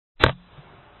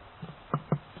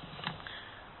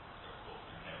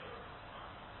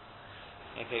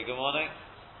Okay, good morning.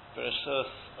 Bereshus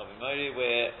Avimori.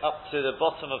 We're up to the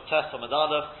bottom of Tes Amud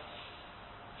Aleph.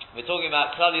 We're talking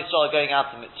about Klal Yisrael going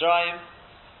out to Mitzrayim.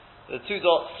 The two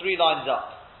dots, 3 lines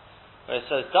up, where it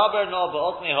says Daber no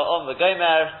ba'otni ha'om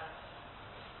v'gomer.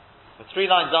 The 3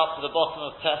 lines up to the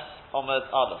bottom of Tes Amud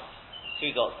Aleph.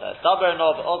 2 dots there. Daber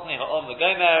no ba'otni ha'om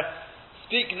v'gomer.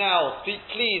 Speak now, speak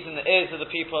please in the ears of the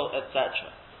people, etc.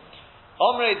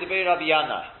 Omrei Debei Rabbi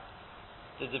Yanai.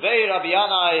 The Debei Rabbi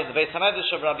Yanai, the Beis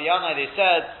Hamedrash of Rabbi Yanai, they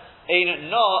said, Ein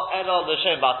no elo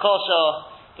l'shem bakosha.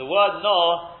 The word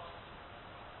no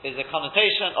is a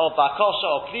connotation of bakosha,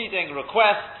 or pleading,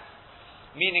 request,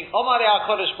 meaning Omar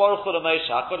HaKadosh Baruch Hu to Moshe.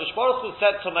 HaKadosh Baruch Hu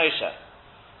said to Moshe,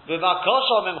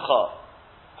 B'makosha mimcha,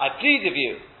 I plead of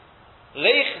you,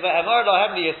 Leich ve'emar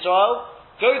lahem li Yisrael,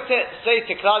 go to say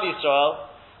to Klal Yisrael,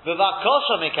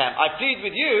 B'makosha mikem, I plead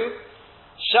with you,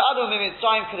 ask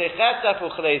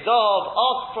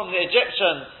from the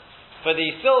Egyptians for the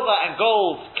silver and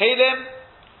gold kelim,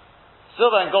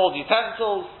 silver and gold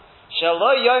utensils,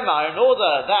 Shelo Yomar, in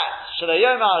order that Shelo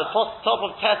Yomar, top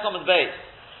of Tes Amud Beis,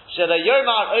 Shelo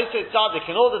Yomar Osei Tzadik,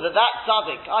 in order that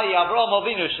Tzadik, i.e. Avraham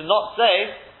Avinu, should not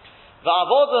say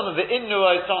Va'avodam ve'innu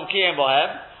osom kiyem bohem,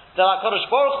 that HaKadosh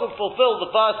Baruch Hu fulfilled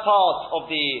the first part of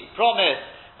the promise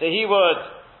that he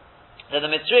would, that the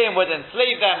Mitzrayim would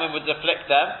enslave them and would afflict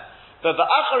them. But the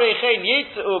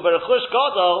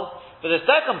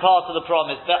second part of the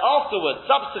promise, that afterwards,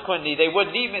 subsequently, they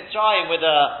would leave Mitzrayim with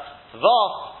a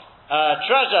vast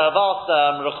treasure, a vast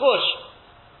rechush,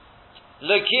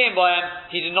 Lokiyim bohem,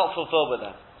 he did not fulfill with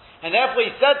them. And therefore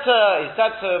he said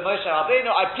to Moshe Rabbeinu,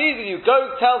 I plead with you,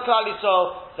 go tell Klal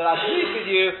Yisrael that I plead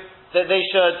with you that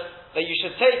you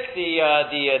should take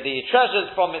the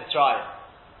treasures from Mitzrayim.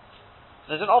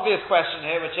 There's an obvious question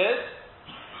here, which is,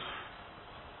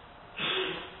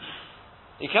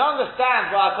 you can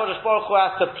understand why HaKadosh Baruch Hu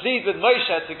has to plead with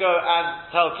Moshe to go and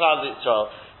tell Klal Yisrael,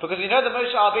 because we know that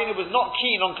Moshe Rabbeinu was not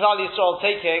keen on Klal Yisrael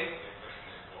taking.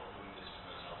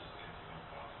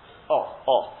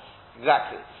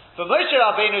 Exactly. For Moshe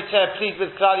Rabbeinu to plead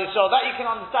with Klal Yisrael, that you can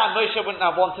understand Moshe wouldn't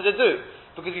have wanted to do.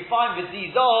 Because we find the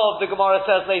Zizov, the Gemara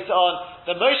says later on,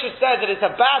 that Moshe said that it's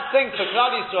a bad thing for Klal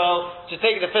Yisrael to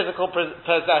take the physical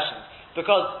possessions.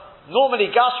 Because normally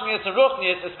Gashmias and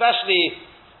Ruchnias, especially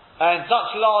in such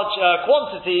large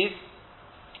quantities,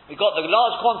 we've got the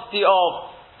large quantity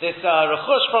of this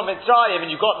Rechush from Mitzrayim,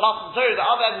 and you've got Matan Torah at the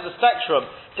other end of the spectrum,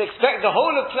 to expect the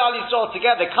whole of Klal Yisrael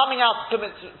together, coming out to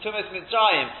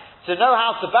Mitzrayim, to know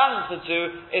how to balance the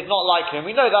two, is not likely. And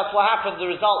we know that's what happened,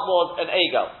 the result was an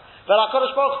Egel. But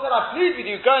HaKadosh Baruch Hu said, I plead with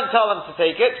you, go and tell them to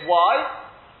take it. Why?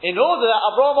 In order that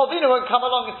Avraham Avinu won't come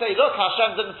along and say, look,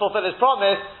 Hashem didn't fulfill his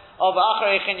promise of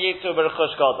Achareichin Yitu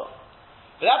B'Rechush Gadol.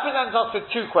 But that presents us with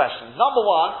 2 questions. Number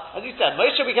 1, as you said,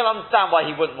 Moshe, we can understand why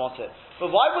he wouldn't want it.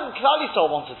 But why wouldn't Klal Yisrael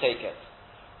want to take it?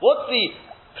 What's the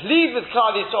plea with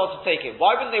Klal Yisrael to take it?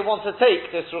 Why wouldn't they want to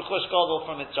take this Rechush Gadol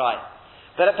from Mitzrayim?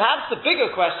 But perhaps the bigger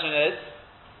question is,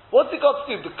 what's it got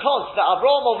to do? Because the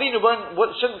Avraham Avinu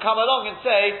shouldn't come along and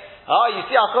say, you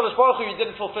see, HaKadosh Baruch Hu, you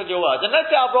didn't fulfill your word. And let's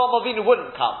say Avraham Avinu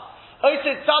wouldn't come.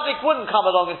 Osei Tzadik wouldn't come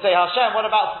along and say, Hashem, what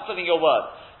about fulfilling your word?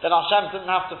 Then Hashem didn't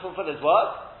have to fulfill his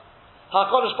word.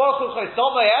 HaKadosh Baruch Hu,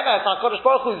 HaKadosh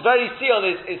Baruch Hu's very seal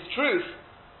is truth.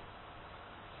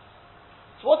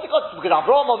 So what's it got to do? Because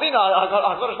Avraham Avinu,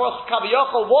 HaKadosh Baruch Hu,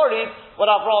 Kaviyachol worried what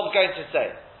Avraham's going to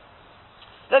say.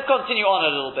 Let's continue on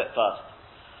a little bit first.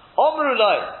 Omru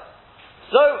lo.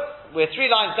 So, we're 3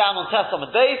 lines down on Tes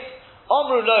Amud Beis.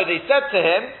 Omru lo, they said to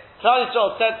him, Klal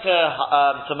Yisrael said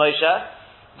to Moshe,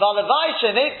 V'alavai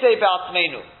shenetzei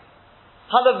b'atzmeinu.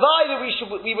 Halavai that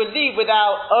we will leave with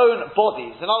our own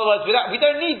bodies. In other words, we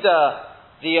don't need the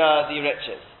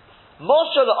riches.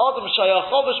 Moshe la'adam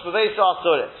shayachovish b'veiso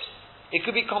asurit. It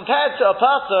could be compared to a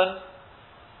person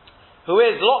who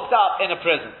is locked up in a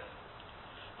prison.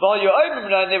 V'al yo'omim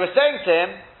lo, and they were saying to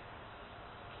him,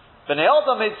 B'nei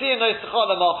Adam meitziyin lo yitzchah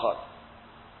l'machar.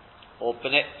 Or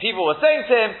people were saying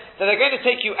to him that they're going to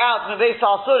take you out from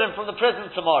the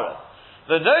prison tomorrow.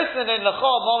 The nosen in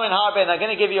lechol momin harbe, and they're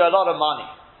going to give you a lot of money.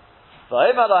 So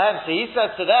he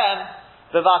says to them,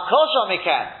 "B'vakosha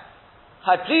mikan,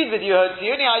 I plead with you,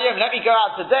 Hotziuni hayom, let me go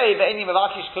out today, ve'eni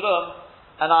mevakish kulum,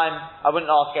 and I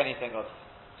wouldn't ask anything of you."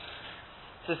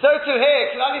 So too here,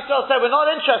 Klal Yisrael said, we're not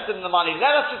interested in the money.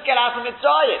 Let us just get out of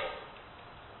Mitzrayim.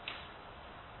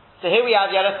 So here we have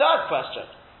yet a third question.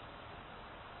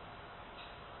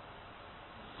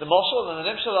 The Moshel and the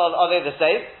Nimshal, are they the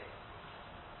same?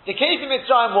 The case in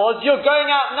Mitzrayim was, you're going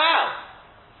out now.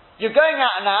 You're going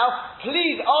out now,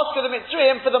 please ask for the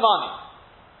Mitzrayim for the money.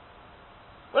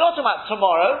 We're not talking about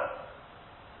tomorrow.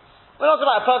 We're not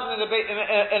talking about a person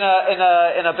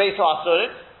in a Beit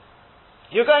Asurim.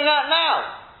 You're going out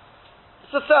now.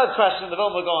 It's the third question the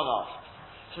Vilna Gaon asked.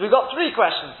 So we've got three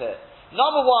questions here.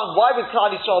 Number one, why would Klal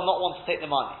Yisrael not want to take the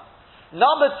money?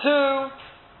 Number two,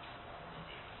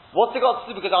 what's it got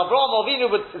to do? Because Avraham Avinu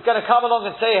is going to come along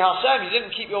and say, Hashem, you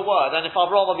didn't keep your word, and if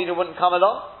Avraham Avinu wouldn't come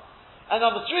along? And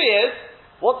number three is,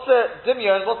 what's the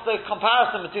dimyon, what's the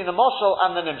comparison between the moshel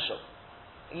and the nimshel?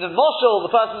 In the moshel,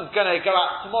 the person's going to go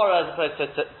out tomorrow as opposed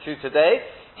to today.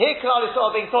 Here, Klal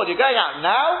Yisrael are being told, you're going out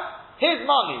now, here's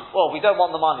money. Well, we don't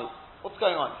want the money. What's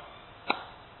going on?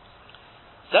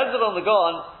 Says the Vilna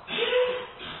Gaon.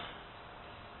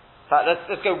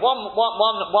 Let's go one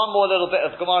more little bit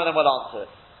of Gemara and then we'll answer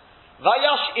it.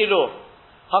 Vayash ilu.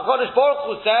 HaKadosh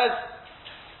Baruch Hu says,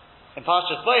 in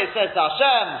Parashas Bo, it says,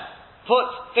 Hashem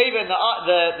put favor in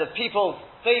the people's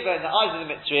favor in the eyes of the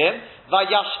Mitzrayim.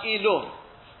 Vayash ilu.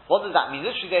 What does that mean?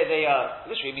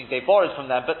 Literally means they borrowed from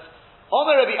them. But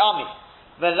Omer Rabbi Ami,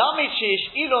 Velami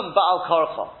Shish ilun ba'al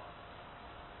karcha.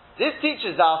 This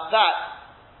teaches us that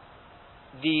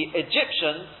the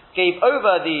Egyptians gave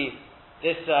over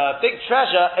this big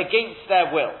treasure against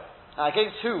their will.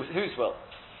 Against whose will?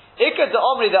 Ikad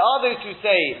Omri, there are those who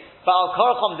say, Ba'al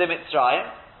Korchom de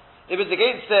Mitzrayim, it was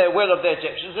against the will of the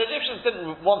Egyptians. The Egyptians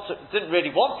didn't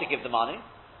really want to give the money.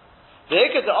 The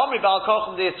Ikad Omri Ba'al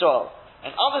Korchom de Yisrael.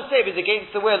 And others say it was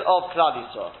against the will of Klal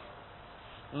Yisrael.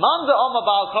 Man de Omar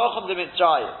Ba'al Korchom de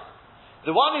Mitzrayim.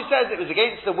 The one who says it was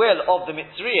against the will of the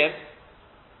Mitzrayim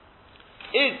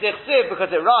is Dichsiv, because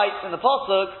it writes in the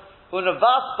Pasuk,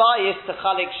 Unavas Bayis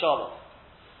Techalik Shalom.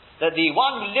 That the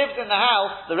one who lives in the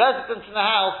house, the resident in the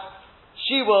house,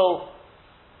 she will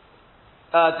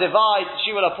divide,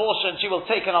 she will apportion, she will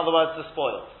take, in other words, the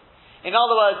spoils. In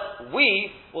other words,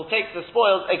 we will take the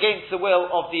spoils against the will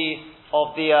of the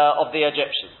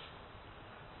Egyptians.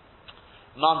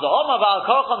 Man da'omar ba'al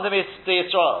korchom de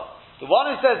Yisrael. The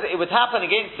one who says that it would happen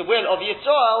against the will of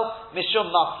Yisrael,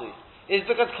 Mishum Masli, is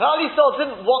because Klal Yisrael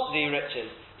didn't want the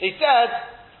riches. They said,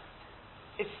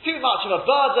 it's too much of a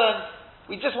burden.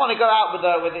 We just want to go out with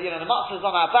the matzahs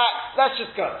on our backs. Let's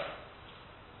just go.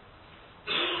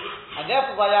 And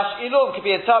therefore, Vayash Ilum could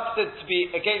be interpreted to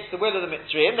be against the will of the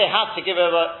Mitzrayim. They had to give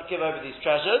over these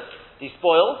treasures, these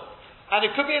spoils, and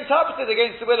it could be interpreted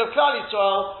against the will of Klal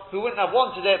Yisrael, who wouldn't have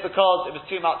wanted it because it was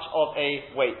too much of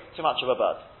a weight, too much of a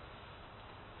burden.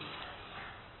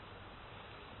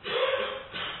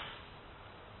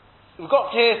 We've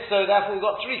got here, so therefore we've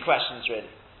got three questions really.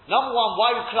 Number one,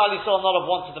 why would Klal Yisrael not have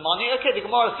wanted the money? Okay, the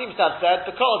Gemara seems to have said,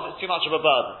 because it's too much of a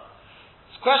burden.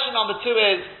 Question number two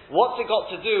is, what's it got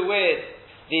to do with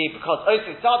because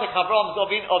Osir Tzaddik Avraham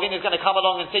Avinu is going to come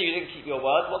along and say you didn't keep your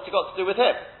word, what's it got to do with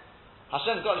him?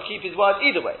 Hashem's got to keep his word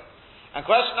either way. And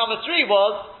question number three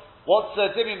was, what's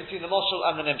the difference between the Moshel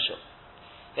and the Nimshel?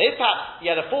 There is perhaps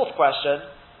yet a fourth question,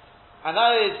 and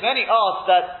that is, many ask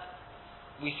that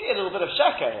we see a little bit of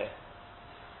sheker here.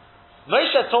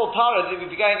 Moshe told Paro that he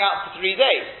would be going out for 3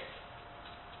 days.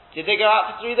 Did they go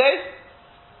out for 3 days?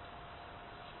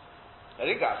 They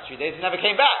didn't go out for 3 days and never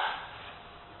came back.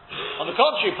 On the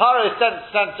contrary, Paro sent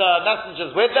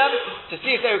messengers with them to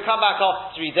see if they would come back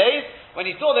after 3 days. When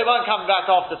he saw they weren't coming back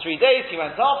after 3 days, he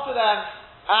went after them,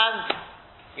 and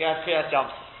we had Kriyas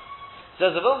Yam Suf.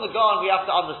 Says the Vilna Gaon, we have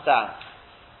to understand.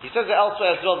 He says it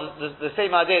elsewhere as well, the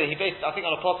same idea that he based, I think,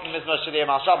 on a Poskim Mizmor Shaliyam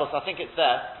Al Shabbos, I think it's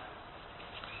there.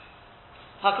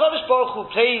 HaKadosh Baruch Hu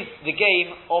plays the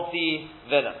game of the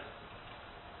villain.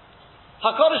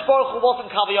 HaKadosh Baruch Hu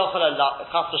wasn't Kaviyachal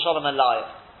Chas V'Shalom and liar.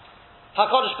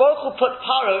 HaKadosh Baruch Hu put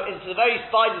Paro into the very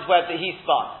spider's web that he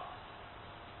spun.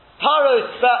 Paro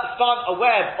spun a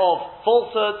web of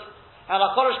falsehood, and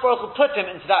HaKadosh Baruch Hu put him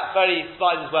into that very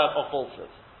spider's web of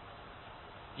falsehood.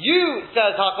 You,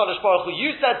 says HaKadosh Baruch Hu,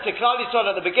 you said to Klal Yisrael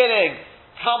at the beginning,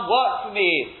 come work for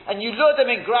me, and you lured them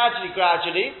in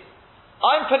gradually.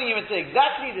 I'm putting you into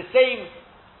exactly the same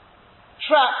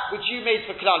trap which you made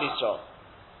for Klal Yisrael.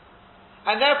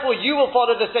 And therefore you will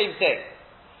follow the same thing.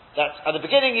 That at the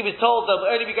beginning he was told they'll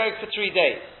only be going for 3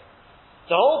 days.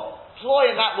 The whole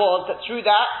ploy in that was that through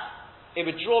that it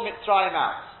would draw Mitzrayim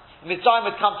out. Mitzrayim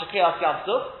would come to Kriyas Yam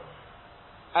Suf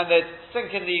and they'd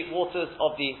sink in the waters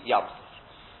of the Yam Suf.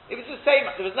 It was the same,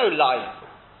 there was no lying.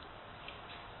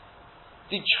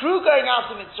 The true going out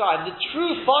of Mitzrayim, the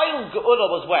true final Geula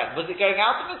was when? Was it going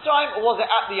out of Mitzrayim or was it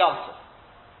at the Yam Suf?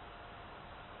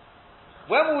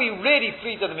 When were we really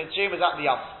freed of the Mitzrayim? Was at the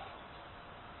Yam Suf.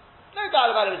 No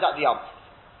doubt about it, was at the Yam Suf.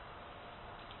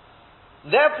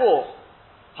 Therefore,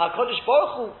 HaKadosh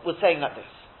Baruch Hu was saying like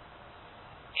this.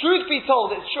 Truth be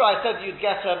told, it's true, I said you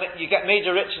get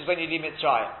major riches when you leave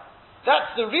Mitzrayim.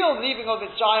 That's the real leaving of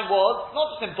Mitzrayim was,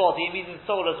 not just in body, it means in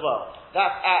soul as well.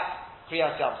 That's at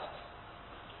Kriyas Yamsuf.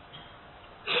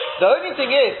 The only thing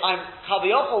is, I'm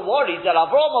Kaviyachol worried that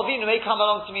Avraham Avinu may come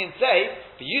along to me and say,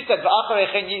 but you said, I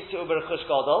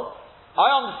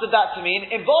understood that to mean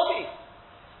in body.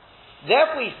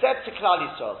 Therefore he said to Klal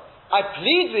Yisrael, I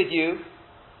plead with you,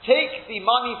 take the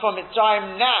money from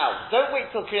Mitzrayim now. Don't wait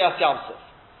till Kriyas Yamsuf.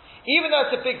 Even though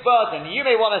it's a big burden, you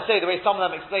may want to say, the way some of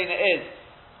them explain it is,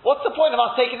 what's the point of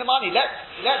us taking the money? Let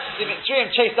the Mitzrayim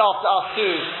chase after us to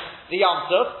the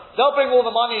Yamsuf. They'll bring all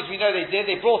the money as we know they did.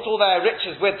 They brought all their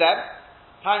riches with them.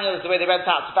 Apparently that's the way they went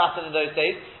out to battle in those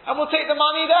days. And we'll take the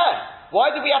money there.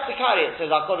 Why do we have to carry it? Says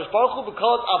HaKadosh Baruch Hu,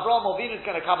 because Avraham Avinu is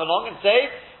going to come along and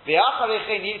say, I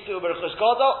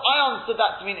understood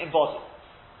that to mean in body.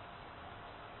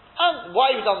 And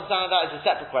why he was understanding that is a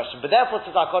separate question. But therefore,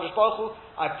 says HaKadosh Baruch Hu,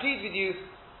 I plead with you,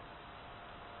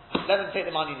 let them take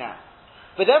the money now.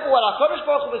 But therefore, what HaKadosh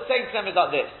Baruch Hu was saying to them is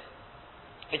like this.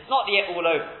 It's not yet all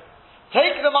over.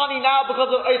 Take the money now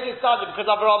because of Oseh Tzadik, because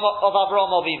of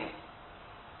Avraham Avinu.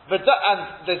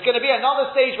 And there's going to be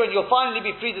another stage when you'll finally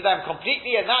be free to them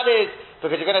completely, and that is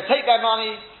because you're going to take their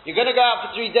money, you're going to go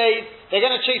out for 3 days, they're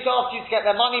going to chase after you to get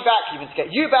their money back, even to get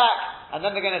you back, and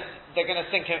then they're going to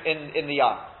sink in the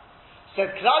Yam.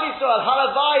 Said Klal Yisrael,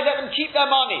 Halavai, let them keep their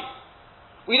money.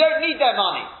 We don't need their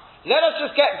money. Let us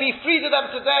just be free to them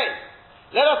today.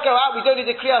 Let us go out, we don't need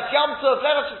the Kriyas Yamsuf,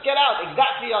 let us just get out.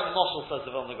 Exactly like the Moshel says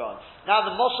of Vilna Gaon. Now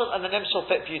the Moshel and the Nimshel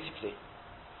fit beautifully.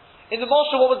 In the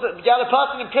Moshel, what was you had a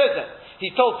person in prison.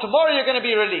 He's told, tomorrow you're going to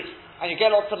be released, and you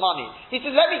get lots of money. He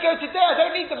says, let me go today, I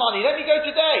don't need the money, let me go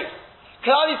today.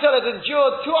 Klal Yisrael has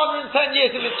endured 210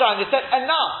 years in Mitzrayim. They said,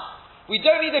 enough. We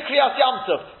don't need the Kriyas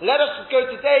Yamsuf. Let us just go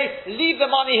today, leave the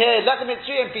money here, let the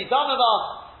Mitzrayim be done with us.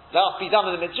 Let us be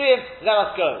done with the Mitzrayim, let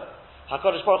us go.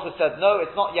 HaKadosh Baruch Hu said, no,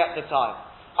 it's not yet the time.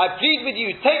 I plead with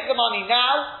you, take the money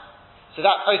now, so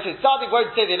that Oseh Tzadik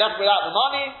won't say they left without the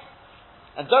money,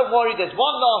 and don't worry, there's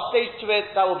one last stage to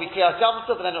it, that will be Kriyas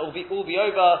Yamsuf, and then it will all be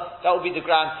over, that will be the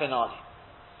grand finale.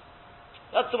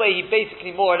 That's the way he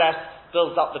basically more or less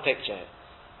builds up the picture here.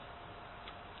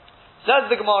 Says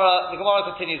the Gemara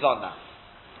continues on now.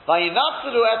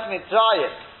 Vayinatzelu et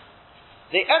Mitzrayim.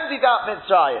 They emptied out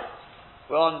Mitzrayim.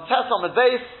 We're on Tesla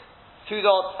base, 2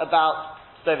 dots, about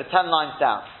just over 10 lines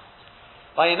down.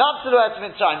 Vayinatzelu et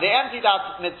Mitzrayim. They emptied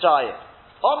out Mitzrayim.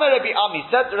 Omer Rabbi Ami,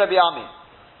 said to Rabbi Ami,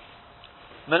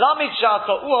 Melamid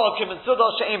sha'ata uha k'mitzudah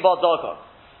she'im ba'daga.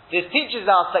 This teaches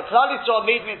us that Klal Yisrael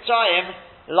made Mitzrayim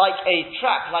like a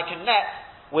trap, like a net,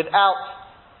 without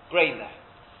grain there.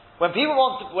 When people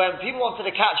wanted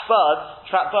to catch birds,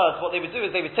 trap birds, what they would do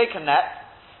is they would take a net,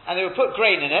 and they would put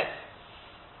grain in it,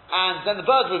 and then the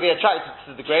birds would be attracted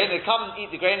to the grain, they come and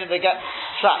eat the grain, and they get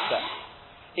trapped there.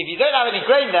 If you don't have any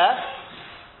grain there,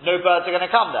 no birds are going to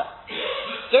come there.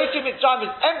 So to Mitzrayim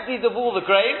is emptied of all the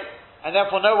grain, and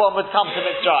therefore no one would come to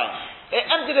Mitzrayim. It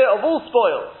emptied it of all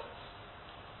spoils.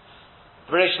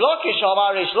 Rish Lakish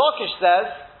says,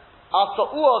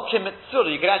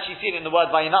 you can actually see it in the word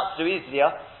Vayinatzu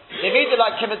easier. They made it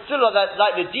like Kimitzula,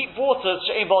 like the deep waters,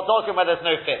 where there's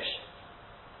no fish.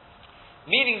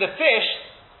 Meaning the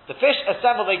fish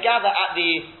assemble, they gather at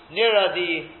nearer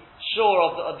the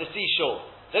shore of the seashore.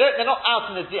 They're not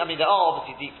out in the deep, I mean they are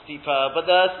obviously deeper, but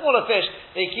the smaller fish,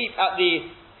 they keep at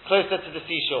closer to the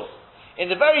seashore. In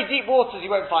the very deep waters you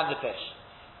won't find the fish.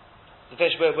 The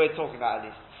fish we're talking about at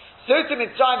least. So to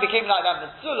Mitzrayim became like that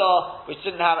Mitzula, which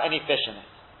didn't have any fish in it.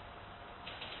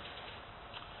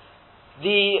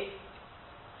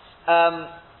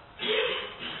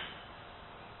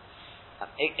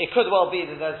 It could well be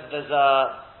that there's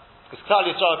because Klal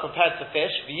Yisrael compared to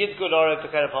fish, V'yidgul Oreh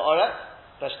Pekeret Ha'oreh,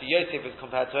 especially Yosef is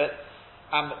compared to it,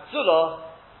 and Mitzula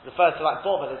refers to like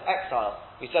Bovel as exile.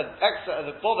 We said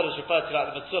the Bovel is referred to like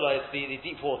the Mitzula, it's the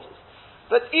deep waters.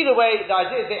 But either way, the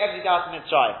idea is they emptied out in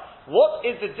Mitzrayim. What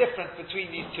is the difference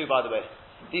between these two, by the way?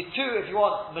 These two, if you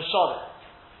want, Mashalim.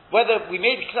 Whether we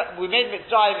made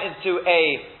Mitzrayim into a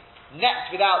net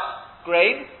without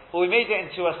grain, or we made it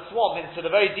into a swamp, into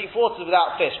the very deep waters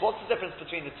without fish. What's the difference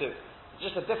between the two?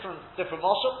 Just a different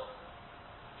mashal?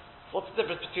 What's the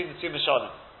difference between the two Mashalim?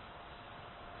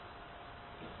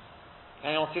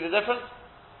 Anyone see the difference?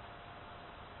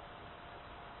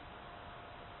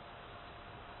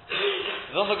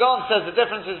 Vilna Gaon says the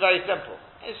difference is very simple.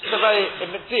 It's just a very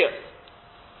immaterial.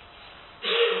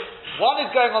 One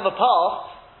is going on the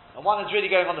past, and one is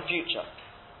really going on the future.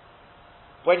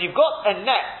 When you've got a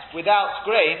net without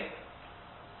grain,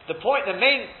 the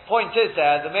main point is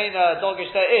there, the main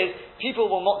dogish there is, people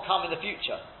will not come in the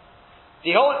future.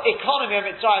 The whole economy of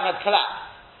Mitzrayim had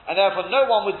collapsed, and therefore no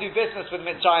one would do business with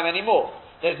Mitzrayim anymore.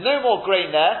 There's no more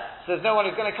grain there, so there's no one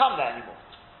who's going to come there anymore.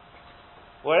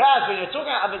 Whereas when you're talking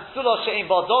about a Mitzulah She'im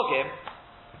Ba'dogim,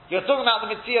 you're talking about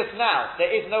the Mitzias now. There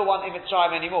is no one in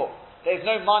Mitzrayim anymore. There is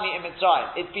no money in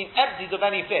Mitzrayim. It's been emptied of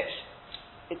any fish.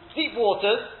 It's deep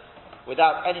waters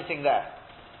without anything there.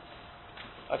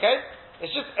 Okay?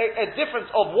 It's just a difference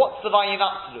of what's the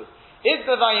Vayinatzlu. Is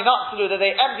the Vayinatzlu that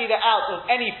they emptied it out of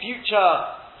any future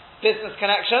business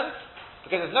connections?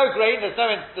 Because there's no grain, there's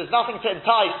nothing to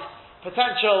entice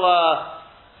potential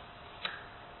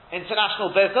international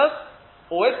business.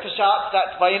 Or is Peshat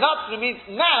that Vayinatzlu means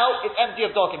now it's empty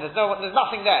of docking. There's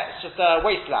nothing there. It's just a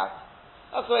wasteland.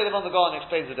 That's the way the Gaon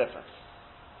explains the difference.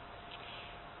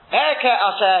 Eke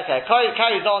Asher Eke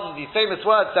carries on these famous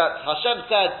words that Hashem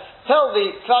said, tell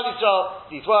the Klal Yisrael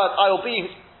these words, I will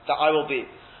be that I will be.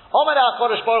 Omer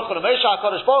HaKadosh Baruch Hu to Moshe,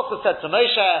 HaKadosh Baruch Hu said to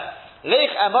Moshe,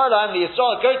 Lech Emor Lahem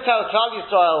Yisrael, go tell Klal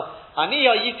Yisrael, Ani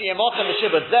Hayiti Emochem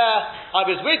B'Shibud Zeh, I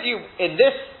was with you in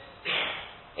this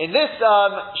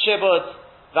Shibud,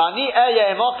 V'ani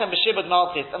Eya Emochem B'Shibud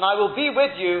Malchis, and I will be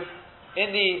with you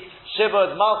in the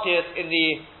Shibud Malchis, in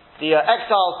the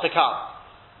exiles to come.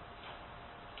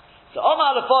 So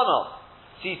Omar Lefono,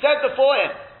 so he said before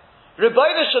him,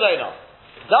 Rebbeinu Shalom,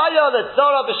 Daya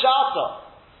Letzora B'Shasa.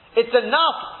 It's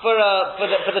enough for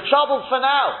the troubles for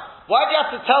now. Why do you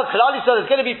have to tell Klal Yisrael there's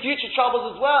going to be future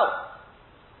troubles as well?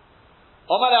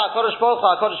 Omar HaKadosh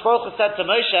Baruch Hu said to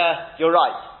Moshe, you're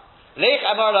right. Lech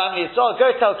Amar Lahem Yisrael,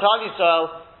 go tell Klal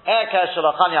Yisrael, Eke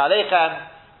Shalachani Aleichem,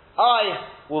 I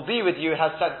will be with you,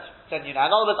 has sent you now.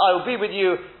 In other words, I will be with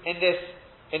you in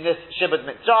this Shibud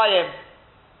Mitzrayim.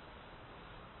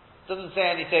 Doesn't say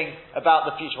anything about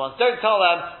the future ones. Don't tell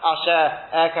them Asher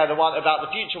Eke, the one about the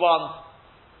future ones.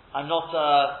 I'm not.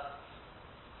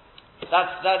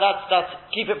 That's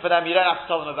keep it for them. You don't have to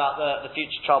tell them about the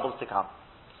future troubles to come.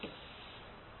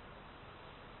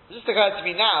 It just occurred to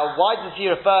me now. Why does he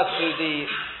refer to the?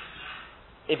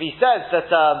 If he says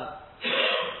that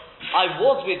I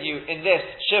was with you in this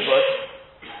shibud,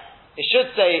 it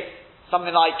should say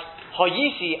something like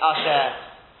Hayisi Asher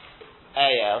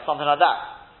Eya or something like that.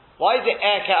 Why is it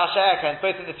Eke Asher Eke and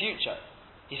both in the future?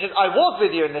 He says I was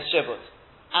with you in this shibud,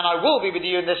 and I will be with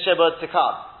you in this shibud to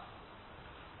come.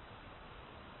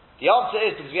 The answer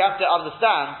is because we have to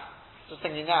understand, just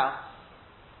thinking now,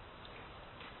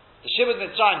 the shibud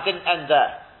Mitzrayim didn't end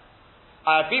there.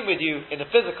 I have been with you in the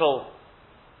physical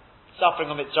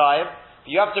suffering of Mitzrayim, but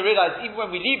you have to realize even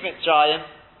when we leave Mitzrayim,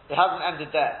 it hasn't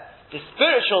ended there. The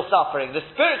spiritual suffering, the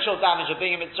spiritual damage of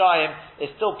being in Mitzrayim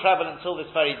is still prevalent till this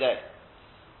very day.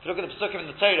 If you look at the Pesukim in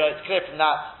the Torah, it's clear from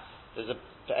that. There's a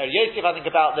Yosef, I think,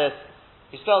 about this.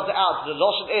 He spells it out. The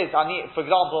Lashon is, for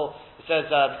example, it says,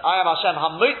 I am Hashem,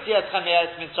 Hamotzi Etchem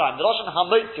Me'eretz Mitzrayim. The Lashon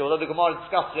Hamotzi, although the Gemara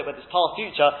discusses it, but it's past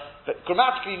future, but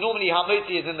grammatically, normally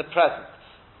Hamotzi is in the present.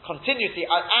 Continuously,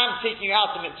 I am taking you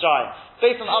out of Mitzrayim.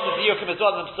 Based on other Diyukim as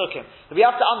well in the Pesukim. We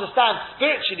have to understand,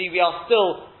 spiritually, we are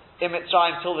still in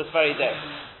Mitzrayim till this very day.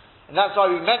 And that's why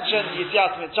we mentioned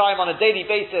Yetziat Mitzrayim on a daily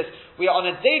basis. We are on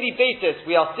a daily basis,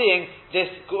 we are seeing this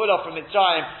Geula from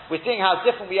Mitzrayim. We're seeing how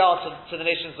different we are to the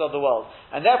nations of the world.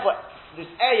 And therefore, this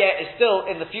area is still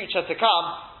in the future to come.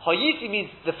 Hayiti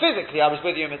means the physically, I was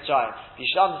with you in Mitzrayim. You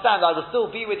should understand, I will still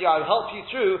be with you, I will help you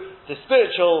through the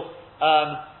spiritual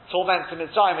torments in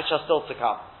Mitzrayim which are still to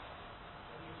come.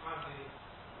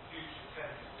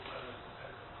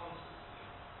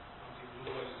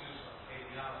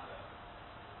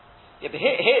 Yeah, but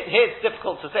here it's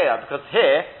difficult to say that because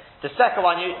here, the second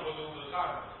one you.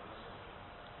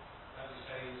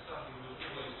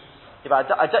 Yeah, but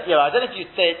I don't know if you'd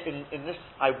say it in this.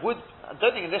 I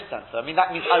don't think in this sense. I mean,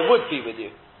 that means I would be with you.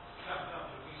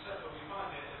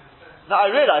 No,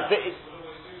 I realise that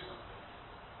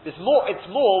it's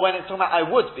more when it's talking about I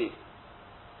would be.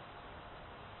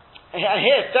 And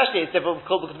here, especially, it's difficult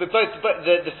because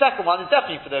the second one is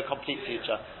definitely for the complete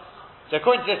future. So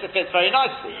according to this, it fits very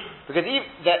nicely. Because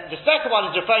the second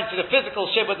one is referring to the physical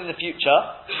shibud in the future.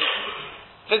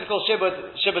 Physical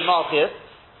shibud Malchus.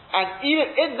 And even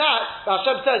in that,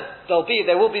 Hashem says,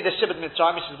 there will be the shibud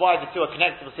Mitzrayim, which is why the two are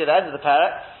connected, we'll see at the end of the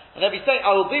parak. And they'll be saying,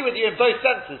 I will be with you in both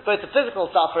senses, both the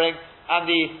physical suffering and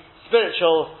the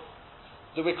spiritual,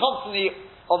 that we're constantly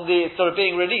on the sort of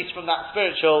being released from that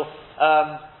spiritual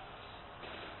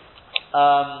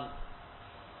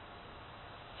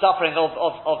suffering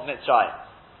of Mitzrayim.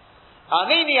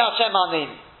 Anini Hashem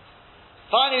Anini.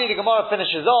 Finally, the Gemara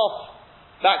finishes off,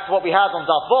 back to what we had on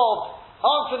Daf Vav.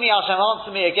 Answer me Hashem,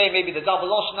 answer me. Again, maybe the double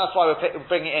Lashon, that's why we're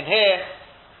bringing it in here.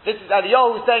 This is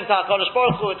Eliyahu saying to HaKadosh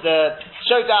Baruch Hu at the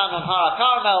showdown on Har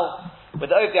HaKarmel, with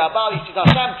the Ovdi Abal, he says,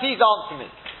 Hashem, please answer me.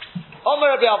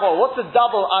 Omer Rabbi Avo, what's the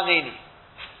double Anini?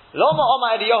 Loma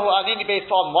Oma Eliyahu Anini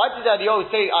based on, why did Eliyahu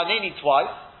say Anini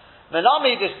twice?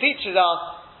 Menami, this teaches us,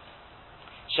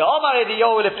 Sha'omar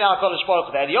Eliyahu Lifnei HaKadosh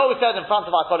Baruch Hu. Eliyahu said in front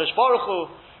of HaKadosh Baruch Hu,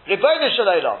 Ribono Shel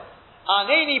Olam,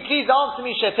 Anini, please answer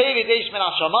me, Shetei Deish Min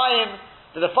HaShamayim,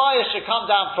 that the fire should come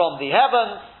down from the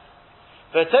heavens,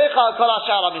 V'teicha Kol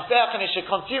HaShar HaMizbeach, and it should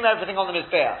consume everything on the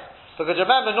Mizbeach. Because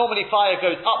remember, normally fire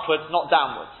goes upwards, not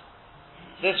downwards.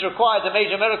 This requires a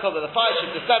major miracle that the fire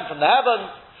should descend from the heavens.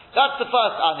 That's the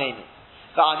first Anini.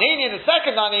 The Anini, and the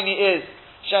second Anini is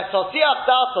Shetosiach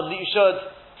Datam, that you should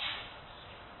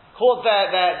cause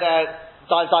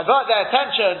divert their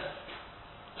attention.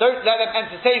 Don't let them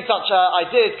entertain such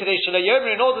ideas,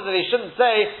 in order that they shouldn't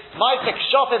say, Ma'aseh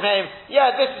Kshofim Heim,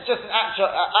 yeah, this is just an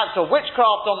act of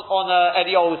witchcraft on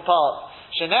Eliyahu's part.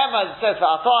 Shenema says,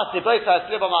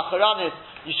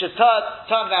 you should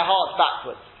turn their hearts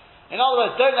backwards. In other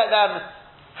words, don't let them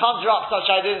conjure up such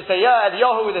ideas and say, yeah,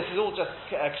 Eliyahu, this is all just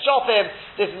Kshofim,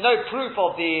 there's no proof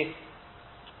of that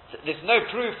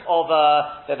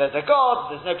there's a God,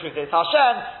 there's no proof that it's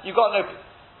Hashem, you've got no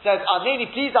says, Anini,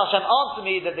 please Hashem, answer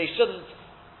me that they shouldn't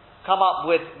come up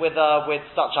with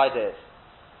such ideas.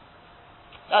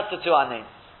 That's the two Anini.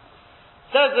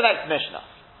 Says the next Mishnah.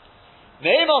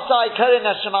 Me'imosai Korin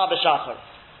Shema b'Shachar.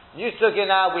 New Sugya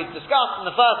now, we've discussed in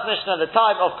the first Mishnah the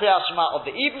time of Kriyas Shema of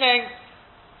the evening.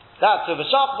 That's Uv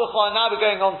B'Shach B'Chol, and now we're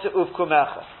going on to Uv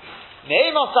Kumecha.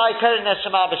 Me'imosai Korin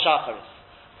Shema b'Shachar.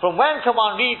 From when can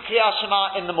one read Kriyas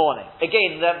Shema in the morning?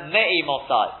 Again, the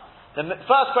Me'imosai. The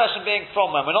first question being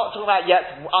from when. We're not talking about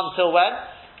yet until when.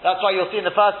 That's why you'll see in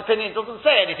the first opinion it doesn't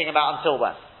say anything about until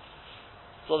when.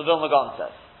 That's what the Vilna Gaon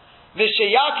says. The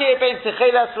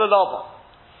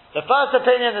first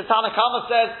opinion the Tanna Kama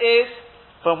says is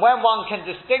from when one can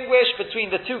distinguish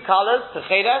between the two colours,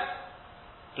 techeles,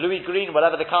 bluey green,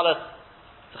 whatever the colour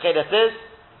techeles is.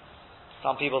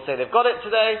 Some people say they've got it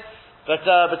today. But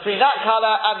between that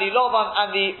colour and the lovan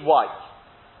and the white.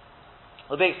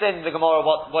 We'll be explaining the Gemara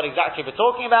what exactly we're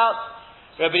talking about.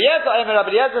 Rabbi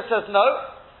Eliezer says no.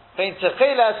 Between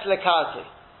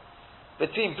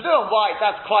blue and white,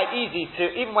 that's quite easy to,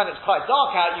 even when it's quite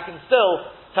dark out, you can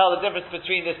still tell the difference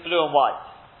between this blue and white.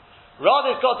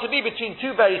 Rather, it's got to be between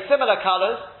two very similar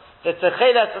colours, the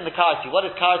techeles and the karti. What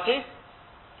is karti?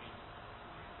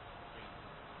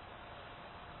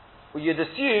 Well, you'd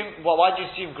assume, why do you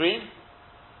assume green?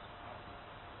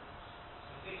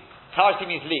 Karti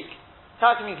means leek.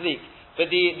 Karti means leek.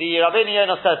 But the Rabbeinu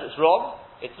Yonah says it's wrong.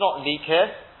 It's not leek here.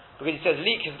 Because he says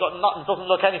leek doesn't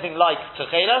look anything like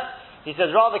techeles. He says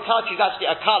rather karti is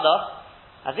actually a colour.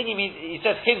 I think he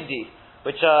says hindi,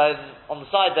 which on the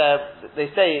side there, they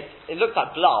say it looks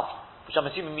like blav, which I'm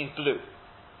assuming means blue.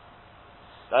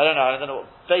 I don't know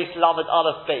what. Base lamed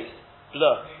aleph base.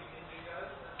 Blur.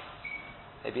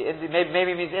 Maybe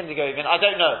it means indigo even, I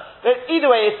don't know. But either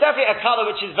way, it's definitely a colour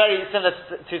which is very similar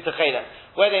to techeles.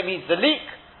 Whether it means the leek,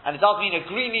 and it does mean a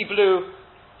greeny blue,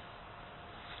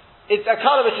 it's a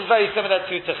colour which is very similar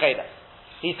to techeles.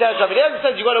 He says, Rabbi Eliezer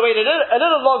says you've got to wait a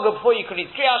little longer before you can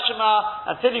read Kriyas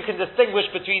Shema, until you can distinguish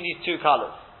between these two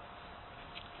colours.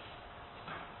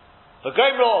 For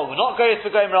Gomra, we're not going for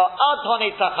Gomra, Ad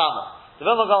Honei Tzachama. The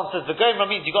Vilna Gaon says the Gomra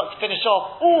means you've got to finish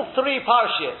off all three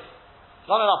parashiyos.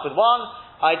 Not enough with one.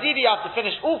 Ideally, you have to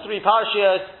finish all three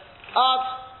parashiyos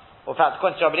or in fact,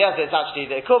 according to Rabbi Eliezer, it's actually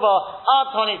the Ikuva, Ad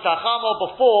Honei Tzachama,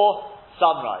 before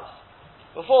sunrise.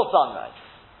 Before sunrise.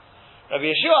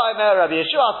 Rabbi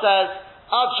Yeshua says,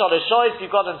 Ad Shalosh, you've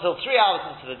got until 3 hours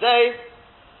into the day.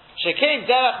 Shekein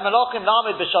Derech Melochim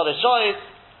Lamed B'Shalosh,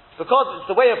 because it's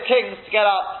the way of kings to get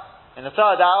up in the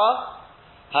third hour.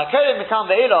 Hakorim Mikam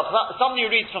Ve'ilach, somebody who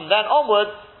reads from then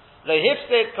onwards,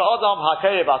 Lehifsid Ka'odam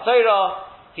Hakorim B'Torah,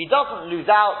 he doesn't lose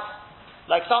out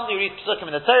like somebody who reads Pesukim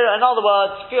in the Torah. In other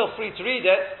words, feel free to read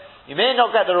it. You may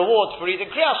not get the reward for reading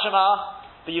Kriyas Shema,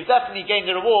 but you've definitely gained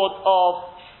the reward of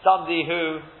somebody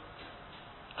who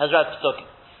has read Pesukim.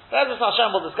 But Ezra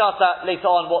Hashem will discuss that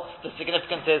later on, what the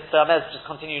significance is. So I may just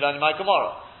continue learning my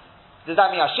Gemara. Does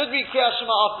that mean I should read Kriyas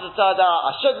Shema after the third hour?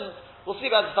 I shouldn't. We'll see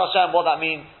by Ezra Hashem what that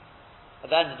means at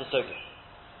the end of the Sukkah.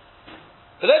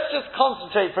 But let's just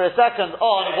concentrate for a second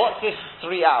on what's this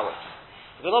 3 hours.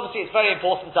 Because obviously it's very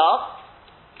important to us.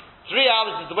 3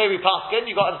 hours is the way we paskin.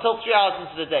 You've got until 3 hours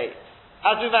into the day.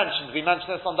 As we mentioned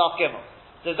this on Daf Gimel.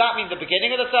 Does that mean the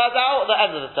beginning of the third hour or the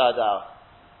end of the third hour?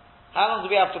 How long do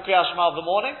we have for Kriyas Shema of the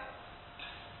morning?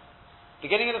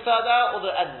 Beginning of the third hour or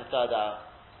the end of the third hour?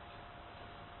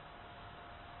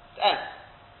 The end.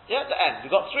 Yeah, the end. We've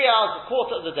got 3 hours, a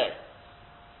quarter of the day.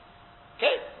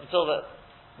 Okay?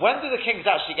 When do the kings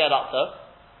actually get up though?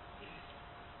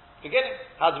 Beginning.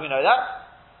 How do we know that?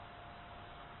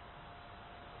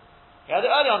 We had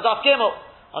it earlier on Daf Gimel.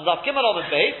 On Daf Gimel on the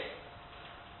base,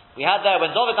 we had there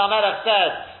when David HaMelech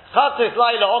said, Chatzos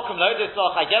Laila Okum Lo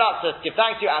Dislach, I get up to give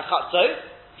thanks to you at Chatzos,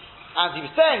 and he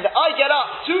was saying that I get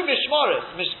up 2 Mishmoros,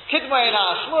 Kidmei and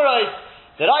Ashmuros,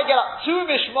 that I get up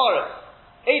 2 Mishmoros,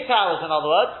 8 hours in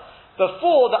other words,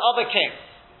 before the other kings.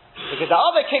 Because the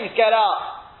other kings get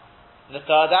up in the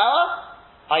 3rd hour,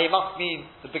 it must mean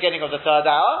the beginning of the 3rd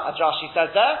hour, as Rashi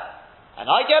says there,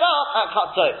 and I get up at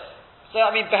Chatzos. So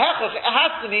I mean, Behechos, it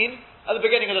has to mean at the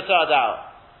beginning of the 3rd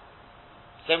hour.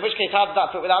 So in which case, how does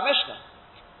that fit with our Mishnah?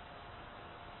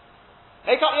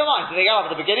 Make up your mind. Do they get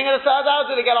up at the beginning of the 3rd hour, or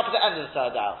do they get up at the end of the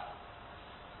 3rd hour?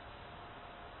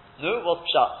 No, what's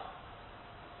pshat?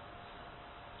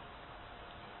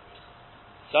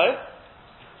 So,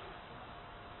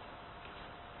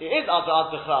 it is Ad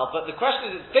Bechal, but the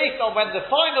question is, it's based on when the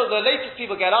latest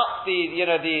people get up, so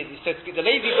to speak, the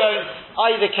lazy bones,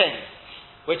 i.e. the king,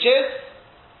 which is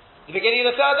the beginning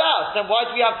of the 3rd hour. So then why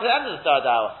do we have to the end of the 3rd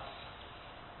hour?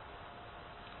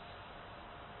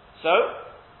 So,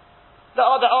 there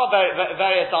are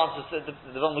various answers. The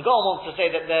Vilna Gaon wants to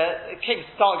say that the kings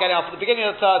start getting up at the beginning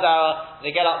of the 3rd hour, and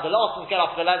the last ones get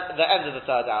up at the end of the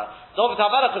 3rd hour. So David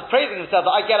HaMelech was praising himself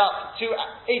that I get up to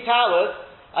 8 hours,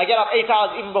 I get up 8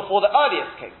 hours even before the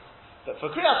earliest kings. But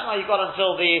for Kriyas Shema, you got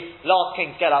until the last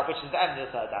kings get up, which is the end of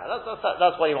the 3rd hour.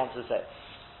 That's what he wants to say.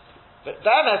 But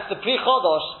the MS, the Pri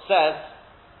Chodosh says,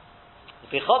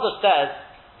 the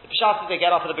Pshat is they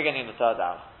get up at the beginning of the 3rd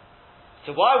hour.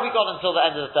 So why have we got until the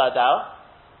end of the 3rd hour?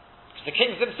 Because the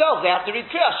kings themselves, they have to read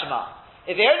Kriyas Shema.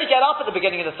 If they only get up at the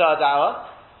beginning of the 3rd hour,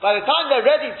 by the time they're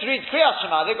ready to read Kriyas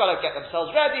Shema, they've got to get themselves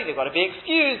ready, they've got to be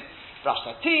excused, brush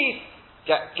their teeth,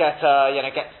 get dressed.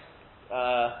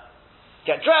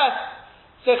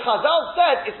 So Chazal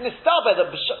said it's mistaber that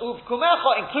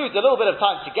Kumecha includes a little bit of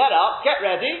time to get up, get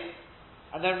ready,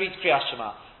 and then read Kriyas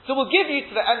Shema. So we'll give you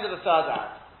to the end of the 3rd hour.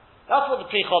 That's what the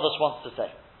Pri Chodosh wants to say.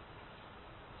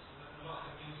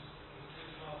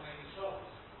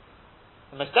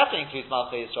 It most definitely includes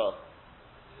Malchei Yisrael.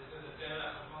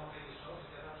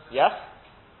 Yes?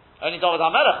 Only David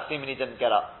HaMelech seemingly didn't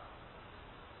get up.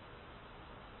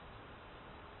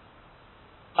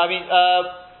 I mean,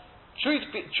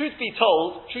 truth be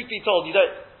told, you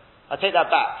don't. I take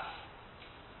that back.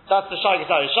 That's the Shai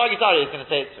Gitari. Shai Gitari is going to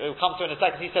say it. We'll come to it in a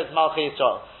second. He says Malchei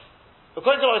Yisrael.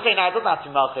 According to what we're saying now, it doesn't have to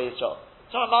be Malchei Yisrael.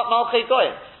 It's not Malchei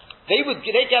Goyim.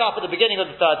 They get up at the beginning of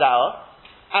the 3rd hour.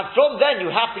 And from then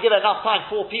you have to give enough time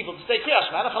for people to say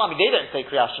Kriyas Shema. They don't say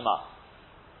Kriyas Shema.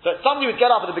 But somebody would get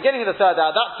up at the beginning of the 3rd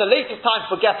hour, that's the latest time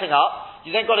for getting up.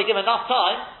 You then got to give enough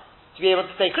time to be able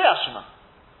to say Kriyas Shema.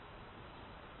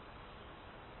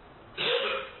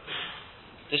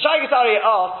 The Shai Gitari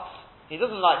asks, he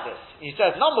doesn't like this. He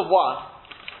says, number one,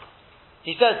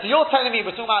 so you're telling me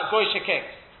we're talking about Goyish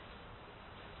kings.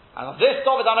 And on this,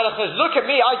 David HaMelech says, look at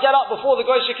me, I get up before the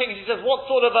Goyish kings. He says, what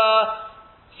sort of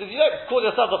he says, you don't call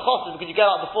yourself a chosses because you get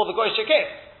up before the Goyish king.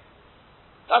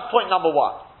 That's point number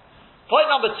one. Point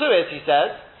number two is, he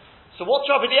says, so what's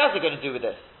Rabbi Eliezer going to do with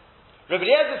this? Rabbi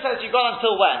Eliezer says you've got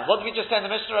until when? What did we just say in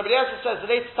the Mishnah? Rabbi Eliezer says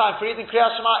the latest time for reading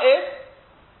Kriyas Shema is?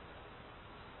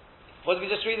 What did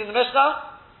we just read in the Mishnah?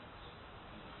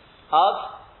 Ad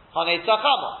Hanei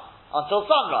Tzachama. Until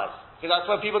sunrise. Because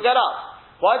that's when people get up.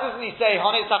 Why doesn't he say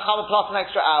Hanei Tzachama plus an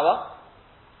extra hour?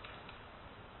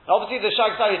 Obviously, the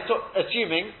Shai Gitari is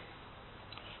assuming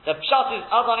that Pshat is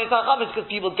Ad Hanei Tzachama is because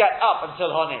people get up until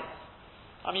Hanei.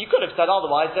 I mean, you could have said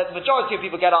otherwise, that the majority of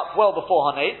people get up well before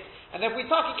Hanei, and if we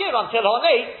give until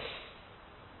Hanei,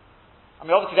 I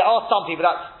mean, obviously there are some people,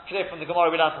 that's clear from the Gemara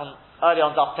we learned earlier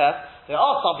on Daf Tef, there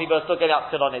are some people who are still getting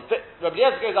up till Hanei, but Rabbi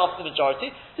Eliezer goes after the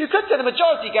majority. You could say the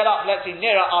majority get up, let's say,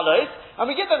 nearer Alos, and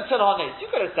we give them till Hanei. You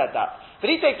could have said that. But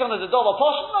he takes on as a double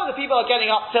portion, no, the people are getting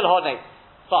up till Hanei.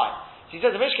 Fine. So he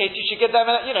says, in which case, you should give them,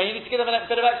 you need to give them a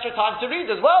bit of extra time to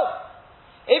read as well.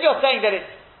 If you're saying that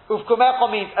it's Ufkumecha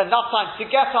means enough time to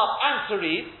get up and to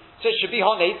read, so it should be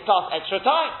Honei plus extra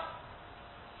time.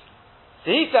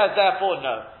 So he says, therefore,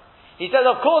 no. He says,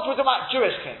 of course, we're talking about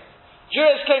Jewish kings.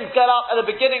 Jewish kings get up at the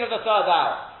beginning of the 3rd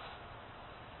hour.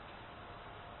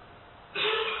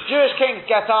 Jewish kings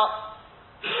get up.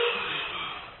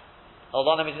 Hold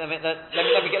on, let me get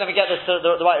this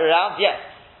the right way around. Yes.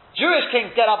 Jewish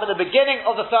kings get up at the beginning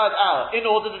of the 3rd hour in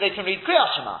order that they can read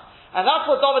Kriyas Shema. And that's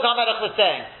what David HaMelech was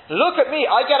saying. Look at me,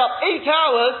 I get up 8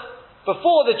 hours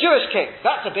before the Jewish kings.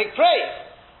 That's a big praise.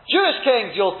 Jewish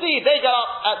kings, you'll see, they get up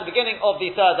at the beginning of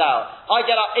the 3rd hour. I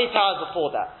get up 8 hours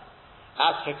before that.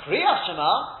 As for Kriyas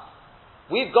Shema,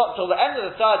 we've got till the end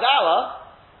of the 3rd hour,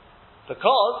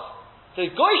 because the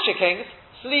Goyish kings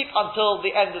sleep until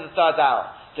the end of the 3rd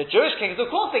hour. The Jewish kings,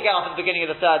 of course, they get up at the beginning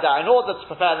of the third hour in order to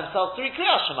prepare themselves to read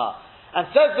Kriyas Shema.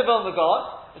 And says the Vilna Gaon,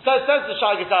 says the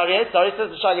Shai Aryeh,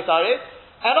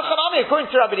 and according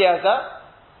to Rabbi Eliezer,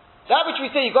 that which we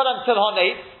say you got until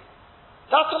Honetz,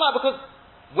 that's not because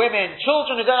women,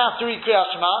 children who don't have to read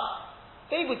Kriyas Shema,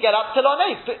 they would get up till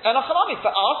Honetz. And for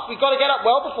us, we've got to get up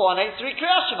well before Honetz to read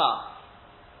Kriyas Shema.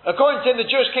 According to the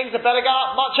Jewish kings, they better get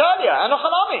up much earlier. And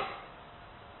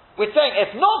we're saying,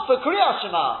 if not for Kriyas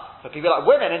Shema, for people like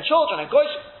women and children and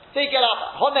gosh, they get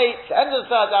up Honetz, end of the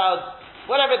third hour,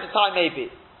 whatever the time may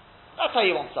be. That's how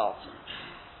you want to start.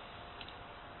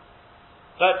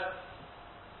 But,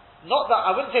 not that,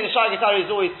 I wouldn't say the Shai Aryeh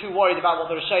is always too worried about what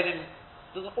the Rishonim,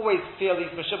 doesn't always feel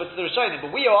these Meshubah to the Rishonim,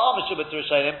 but we are Meshubah to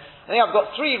Rishonim. I think I've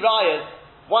got 3 rayas,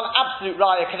 one absolute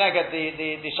raya connected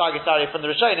the Shai Aryeh from the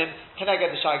Rishonim,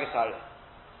 connected the Shai Aryeh.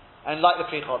 And like the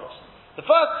Pri Chodesh. The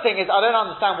first thing is, I don't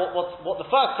understand what the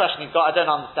first question he's got, I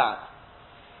don't understand.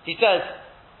 He says,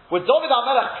 would David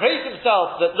HaMelech praise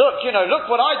himself that, look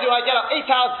what I do, I get up 8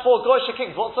 hours before Goysh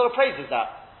Kings. What sort of praise is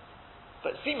that?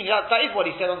 But seemingly that is what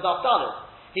he said on Daf Daled.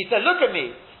 He said, look at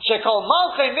me. Shekol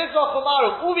Malchei Mizrach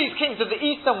Umaru, all these kings of the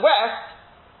east and west,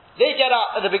 they get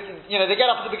up at the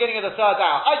beginning of the third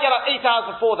hour. I get up 8 hours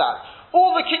before that.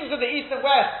 All the kings of the east and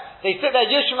west, they sit there,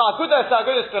 Yishma, Agudas,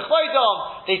 Bechoidom,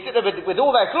 they sit there with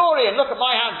all their glory, and look at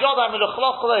my hands, Yodam,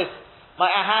 my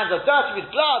hands are dirty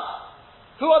with blood.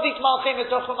 Who are these Malchei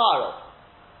Mizrach Umaru?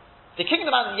 The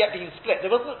kingdom hadn't yet been split.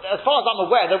 There wasn't, as far as I'm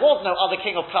aware, there was no other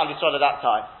king of Klal Yisrael at that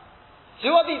time. So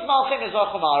who are these Malchei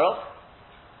Mizrach Umaru?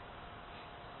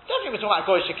 Don't think we're talking about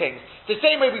Goyish kings. The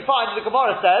same way we find the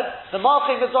Gemara says, the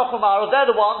Malchei Mizrach Umaru, they're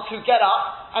the ones who get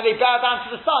up and they bow down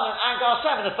to the sun and anger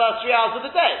Hashem in the first 3 hours of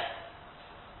the day.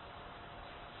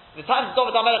 In the times of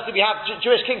David HaMelech, did we have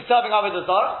Jewish kings serving Avodah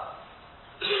Zarah?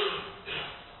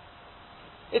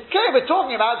 It's clear we're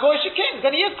talking about Goyish kings,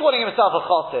 and he is calling himself a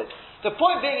chassid. The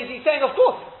point being is he's saying, of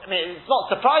course, it's not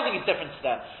surprising he's different to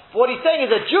them. But what he's saying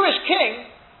is a Jewish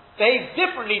king behaves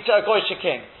differently to a Goyish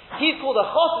king. He's called a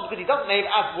chassid because he doesn't behave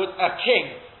as would a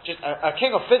king, just a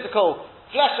king of physical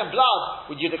flesh and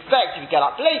blood, would you'd expect. He'd get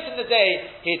up late in the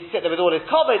day, he'd sit there with all his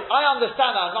covet. I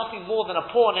understand that I'm nothing more than a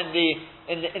pawn in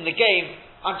the game.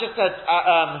 I'm just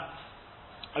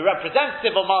a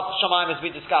representative of Malchus Shamayim as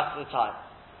we discussed at the time.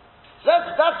 So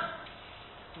that's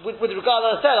with regard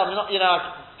to what I said, I'm not,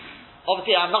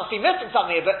 obviously I must be missing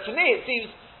something here, but to me it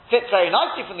fits very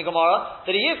nicely from the Gemara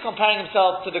that he is comparing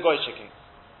himself to the Goyish king.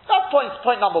 That's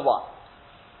point number 1.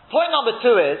 Point number 2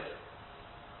 is,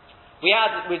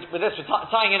 we're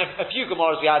tying in a few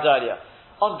Gemaras we had earlier.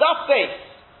 On Daf Beis,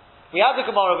 we had the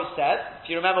Gemara which said, if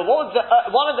you remember, what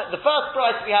was the first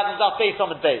price we had on Daf Beis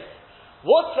on the Beis?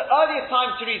 What's the earliest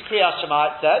time to read Kriyas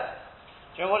Shema? It said.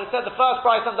 Do you remember what it said? The first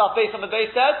price on Daf Beis on the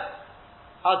Beis said,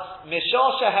 Ad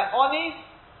Mishoshe He'oni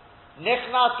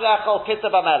Nichnas Lechol Pita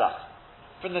B'Melach.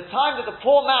 From the time that the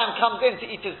poor man comes in to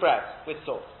eat his bread with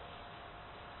salt.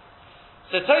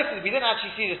 So Tosfos, we didn't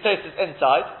actually see this Tosfos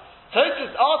inside.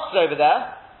 Tosfos asks over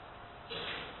there,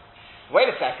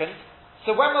 wait a second,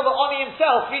 so when will the Oni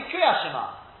himself read Kriyas Shema?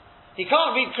 He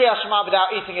can't read Kriyas Shema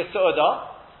without eating his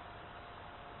Su'udah.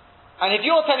 And if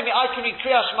you're telling me I can read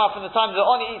Kriyas Shema from the time that the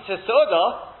Oni eats his Su'udah,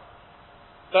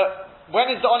 but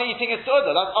when is the Oni eating his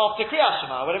Su'udah? That's after Kriyas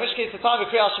Shema. Well, in which case the time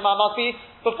of Kriyas Shema must be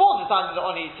before the time that the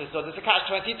Oni eats his Su'udah. It's a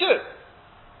catch-22.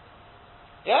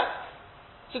 Yeah?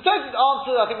 So Tosfos'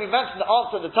 answer, I think we mentioned the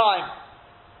answer at the time,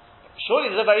 surely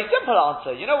there's a very simple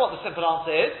answer. You know what the simple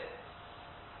answer is?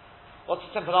 What's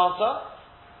the simple answer?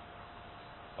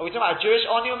 Are we talking about a Jewish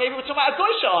Oni, or maybe we're talking about a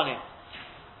Goyish Oni?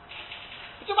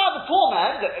 We're talking about the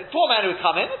poor man who would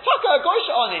come in, a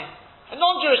Goyish Oni, a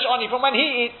non-Jewish Oni from when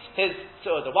he eats his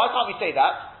Su'udah. Why can't we say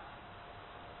that?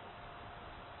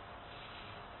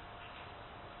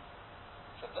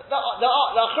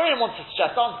 The Acharim wants to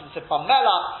suggest answers. Said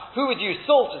Pamela, who would use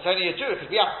salt? It's only a Jew because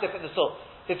we have to dip in the salt.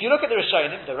 So if you look at the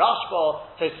Rishonim, the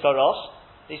Rashba, Tosfos,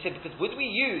 they said because would we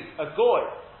use a goy,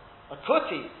 a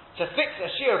kuti, to fix a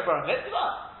shear for a mitzvah?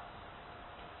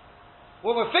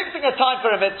 When we're fixing a time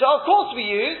for a mitzvah, of course we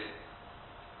use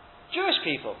Jewish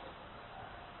people.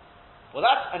 Well,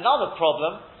 that's another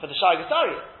problem for the Shai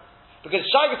Aryeh. Because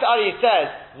Shai Aryeh says,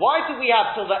 why do we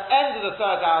have till the end of the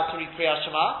third hour to read Kriyas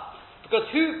Shema? Because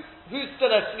who's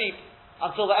still asleep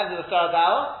until the end of the third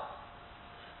hour?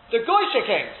 The Goyish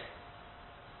kings.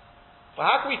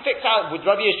 Well, how can we fix out? Would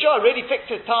Rabbi Yeshua really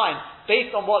fix his time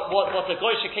based on what the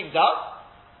Goyish king does?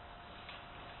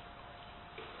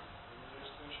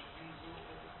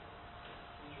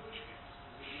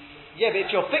 Yeah, but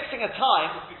if you're fixing a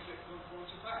time,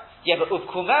 yeah, but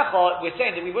Uvkumecha, we're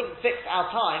saying that we wouldn't fix our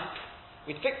time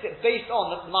we'd fix it based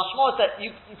on the mashmos that you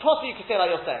possibly could say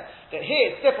like you're saying. That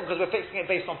here it's different because we're fixing it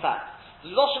based on fact. The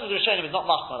Lashon of the Rishonim is not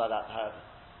mashma like that, however.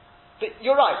 But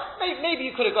you're right. Maybe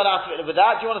you could have got out of it with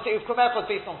that. Do you want to say Ufkum Echad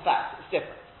based on fact? It's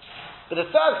different. But the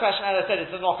third question, as I said,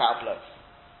 is the knockout blow.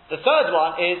 The third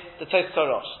one is the Tosfos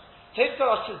Rosh. Tosfos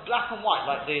Rosh is black and white,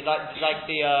 like the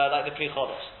Pri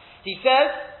Chodesh. He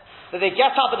says that they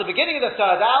get up at the beginning of the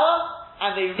third hour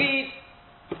and they read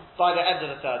by the end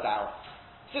of the third hour.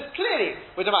 So clearly,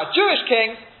 we're talking about Jewish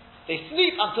kings, they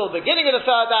sleep until the beginning of the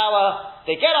third hour,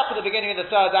 they get up at the beginning of the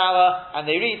third hour, and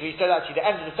they read, we said actually the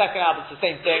end of the second hour, it's the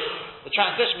same thing, the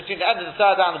transition between the end of the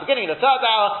third hour and the beginning of the third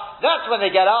hour, that's when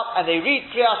they get up and they read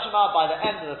Kriyat Shema by the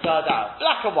end of the third hour.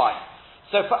 Black and white.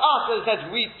 So for us, as I said,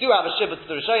 we do have a shibud to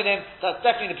the Rishonim, that's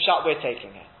definitely the pshat we're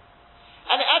taking here.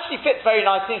 And it actually fits very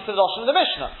nicely into the Lashon of the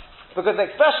Mishnah, because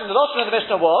the expression, the Lashon of the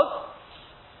Mishnah was,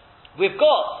 we've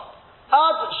got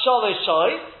Ad Shalosh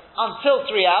Shoyz, until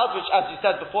 3 hours, which as you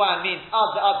said beforehand means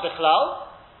Ad Bichlal.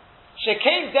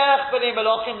 Shekein Derech B'nei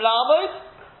Melochim La'amod,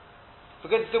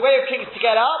 because it's the way of kings to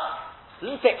get up.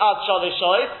 It doesn't say Ad Shalosh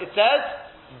Shoyz, it says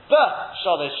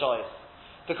Shalosh Shoyz.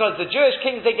 Because the Jewish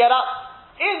kings, they get up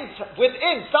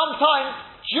within, sometimes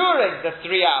during the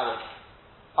 3 hours,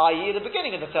 i.e. the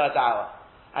beginning of the third hour.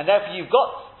 And therefore you've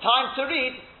got time to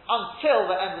read until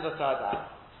the end of the third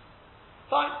hour.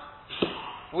 Fine.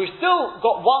 We've still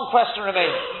got one question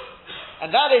remaining.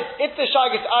 And that is, if the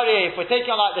Shaigus Aryeh, if we're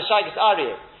taking on like the Shaigus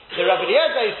Aryeh, the Rabbi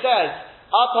Eliezer says,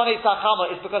 At Honei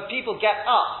Tzachamo is because people get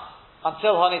up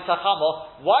until Honei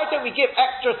Tzachamo. Why don't we give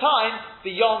extra time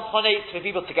beyond Honei for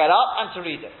people to get up and to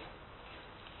read it?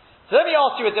 So let me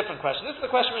ask you a different question. This is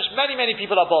a question which many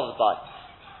people are bothered by.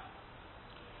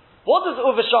 What does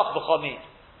Uveshach B'cha mean?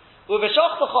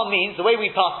 Uveshach B'cha means, the way we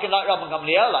paskin, like Rabban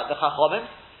Gamliel, like the Chachomim,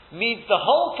 means the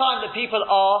whole time that people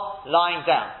are lying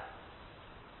down.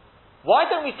 Why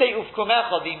don't we say Ufkum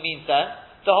Echad means then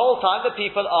the whole time that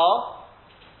people are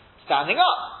standing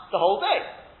up the whole day?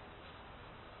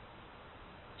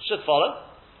 Should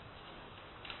follow.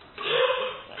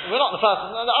 We're not the first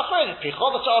one. The Achronim Pri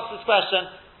Chodesh asked this question.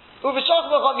 Uveshach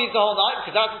B'cha means the whole night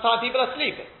because that's the time people are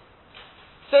sleeping.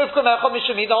 So Ufkum Echad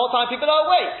should mean the whole time people are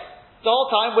awake. The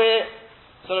whole time we're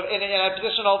sort of in a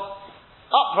position of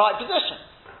upright position.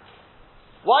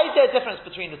 Why is there a difference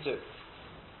between the two?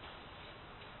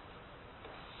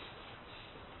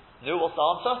 No, what's the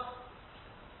answer?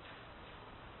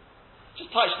 Just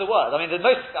touch the word. I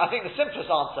think the simplest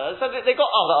answer is that they've got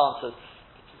other answers.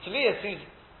 To me it seems,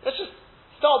 let's just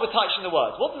start with touching the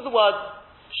words. What does the word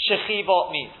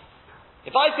shechiva mean?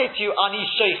 If I say to you, ani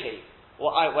shechi,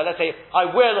 let's say, I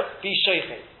will be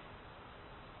shechi.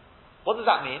 What does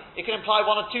that mean? It can imply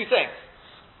one of two things.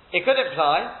 It could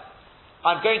imply,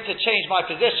 I'm going to change my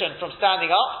position from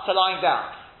standing up to lying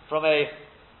down. From a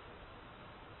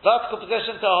vertical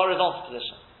position to a horizontal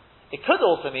position. It could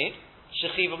also mean,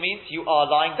 shechiva means you are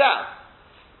lying down.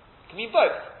 It can mean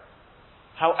both.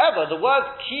 However, the word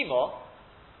kimo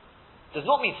does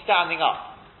not mean standing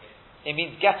up. It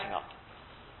means getting up.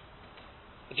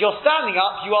 If you're standing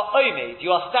up, you are omed,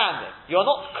 you are standing. You are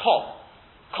not kom.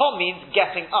 Kom means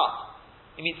getting up.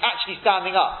 It means actually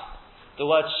standing up. The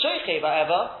word shechiv,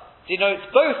 however, denotes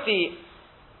both the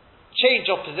change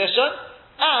of position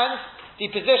and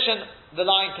the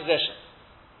lying position.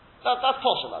 That's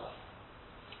possible.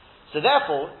 So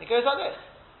therefore, it goes like this.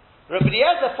 Rabbi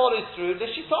Eliezer follows through the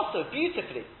Shitato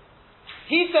beautifully.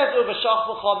 He says Uveshach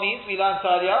B'cha means, we learned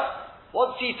earlier,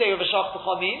 what does he say Uveshach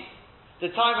B'cha means?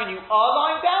 The time when you are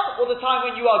lying down or the time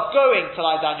when you are going to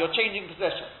lie down, you're changing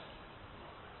position.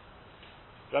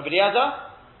 Rabbi Eliezer,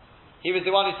 he was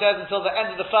the one who says until the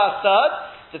end of the first third,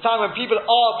 the time when people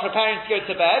are preparing to go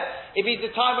to bed, it means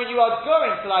the time when you are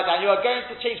going to lie down, you are going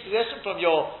to change position from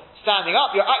your standing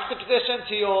up, your active position,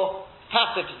 to your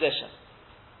passive position.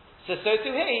 So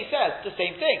too here he says the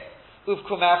same thing.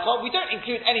 Uvkum Echad, we don't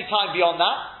include any time beyond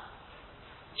that.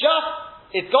 Just,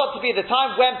 it's got to be the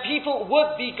time when people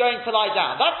would be going to lie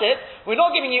down. That's it. We're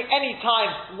not giving you any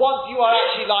time once you are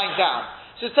actually lying down.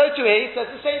 So too here he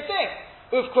says the same thing.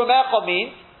 Uvkum Echad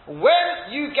means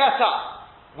when you get up.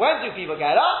 When do people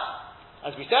get up?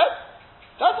 As we said,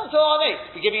 that's until our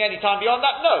 8. We're giving any time beyond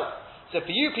that? No. So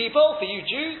for you people, for you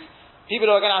Jews, people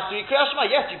who are going to have to read Kriyat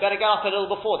Shema, yes, you better get up a little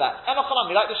before that.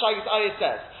 Enochanami, like the Shaigus Aryeh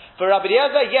says. For Rabbi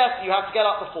Eliezer, yes, you have to get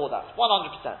up before that.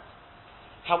 100%.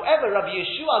 However, Rabbi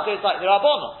Yeshua goes like the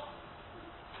Rabbanon.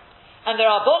 And the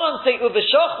Rabbanon say,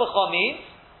 Uveshach B'cha means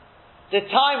the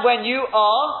time when you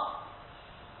are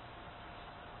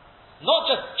not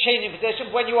just changing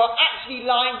position, when you are actually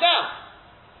lying down.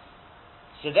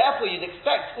 So therefore you'd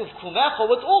expect Uvkum Echad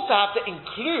would also have to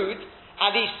include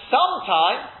at least some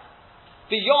time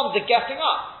beyond the getting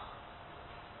up.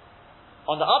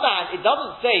 On the other hand, it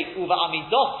doesn't say uva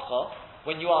amidoscha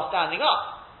when you are standing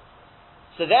up.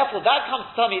 So therefore, that comes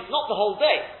to tell me it's not the whole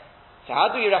day. So how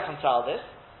do you reconcile this?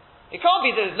 It can't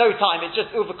be that there's no time. It's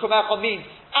just uva kumecha means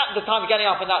at the time of getting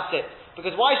up and that's it.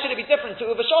 Because why should it be different to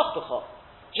uva shachbecha?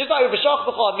 Just like uva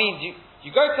shachbecha means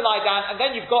you go to lie down and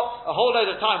then you've got a whole load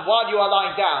of time while you are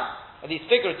lying down. At least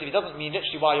figuratively, it doesn't mean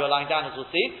literally while you are lying down, as we'll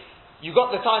see. You've got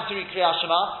the time to read Kriyat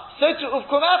Shema. So to uva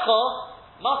kumecha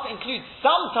must include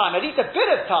some time, at least a bit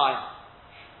of time,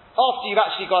 after you've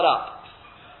actually got up.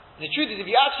 And the truth is, if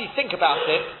you actually think about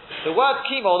it, the word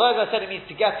kima, although as I said it means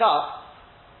to get up,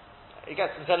 it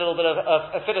gets into a little bit of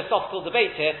a philosophical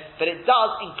debate here, but it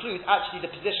does include actually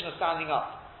the position of standing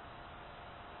up.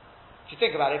 If you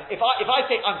think about it, if I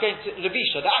say I'm going to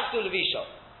Levisha, the act of Levisha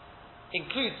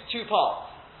includes two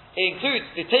parts. It includes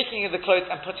the taking of the clothes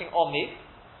and putting on me.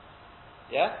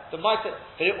 Yeah? But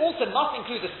it also must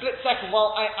include a split second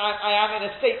while I am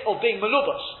in a state of being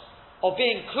malubash, or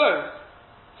being clothed.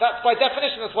 That's by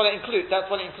definition, that's what it includes.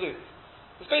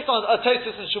 It's based on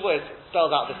Tosfos and Shavuos, it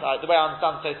spells out this, the way I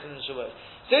understand Tosfos and Shavuos.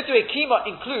 So to a kima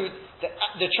includes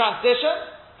the transition,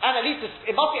 and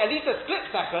it must be at least a split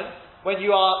second when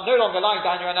you are no longer lying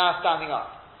down, you are now standing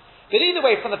up. But either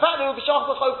way, from the fact that we'll be shach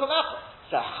b'chol kumecha,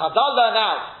 so Chazal learn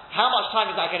out how much time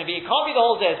is that going to be? It can't be the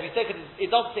whole day, as we said, because it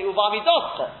doesn't say uvami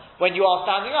doscha when you are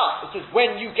standing up. It says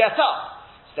when you get up.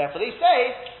 So therefore they say,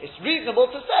 it's reasonable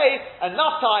to say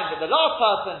enough time that the last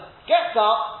person gets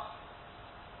up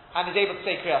and is able to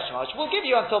say Kriyat Shema, which we'll give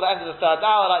you until the end of the third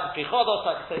hour, like the Pri Chodosh,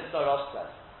 like the Seder Rosh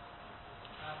says.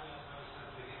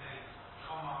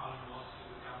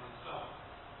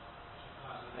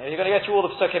 You're going to go through all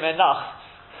the Pesukim in Nach.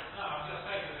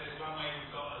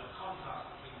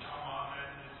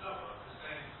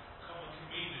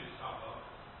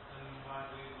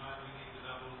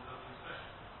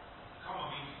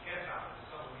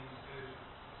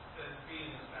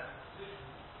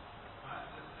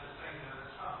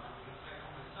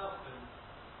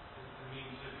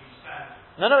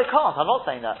 No, it can't. I'm not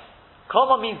saying that.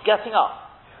 Koma means getting up.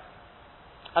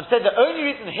 I'm saying the only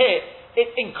reason here,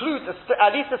 it includes at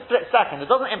least a split second. It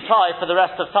doesn't imply for the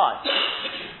rest of time.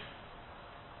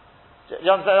 Do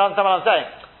you understand what I'm saying?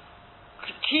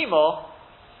 Kimo,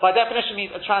 by definition,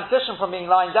 means a transition from being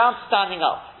lying down to standing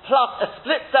up. Plus a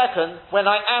split second when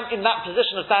I am in that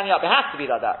position of standing up. It has to be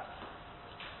like that.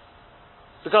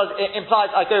 Because it implies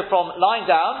I go from lying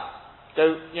down,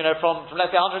 from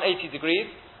let's say 180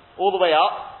 degrees, all the way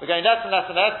up, we're going less and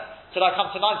less and less, till I come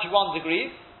to 91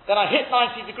 degrees, then I hit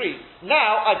 90 degrees.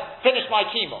 Now, I've finished my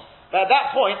chemo. But at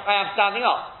that point, I am standing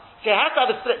up. So it has to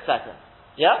have a split second.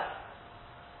 Yeah?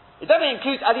 It doesn't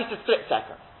include at least a split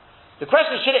second. The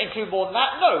question is, should it include more than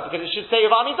that? No, because it should say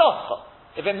Uvami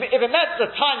Doscha. If it meant the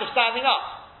time of standing up.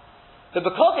 But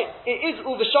because it is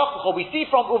Uva Shachbecha, we see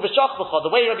from Uva Shachbecha,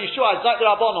 the way Rabbi Yeshua is like the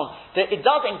Rabbanon, that it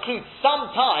does include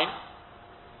some time.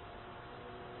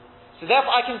 So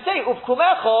therefore I can say Uv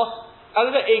Kumecha,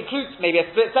 it includes maybe a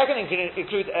split second, it can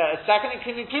include a second, it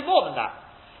can include more than that.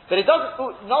 But it doesn't,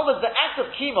 in other words, the act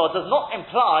of chemo does not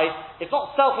imply, it's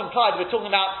not self-implied we're talking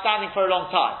about standing for a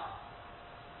long time.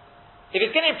 If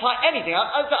it's going to imply anything,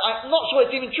 I'm not sure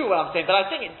it's even true what I'm saying, but I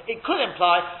think it could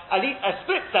imply at least a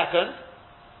split second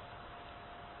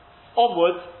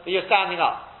onwards that you're standing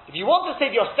up. If you want to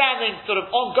say that you're standing, sort of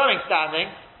ongoing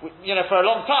standing, for a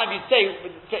long time, you'd say,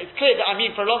 it's clear that I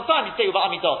mean for a long time, you'd say Uva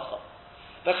Amidoscha.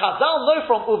 But Chazal know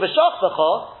from Uva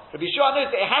Shachbecha, Rabbi Yeshua knows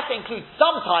that it has to include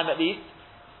some time at least,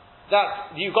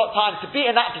 that you've got time to be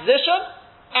in that position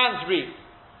and read.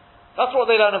 That's what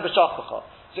they learn in Uva Shachbecha.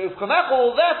 So Uv Kumecha,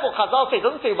 well, therefore Chazal says, it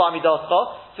doesn't say Uva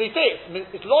Amidoscha, so he says,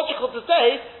 it's logical to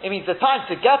say, it means the time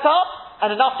to get up,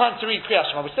 and enough time to read Kriyat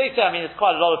Shema, which they say, it's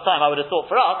quite a lot of time, I would have thought,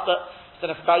 for us, but I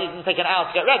don't know if it doesn't take an hour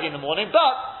to get ready in the morning,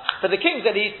 but for the kings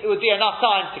at least, it would be enough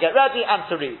time to get ready and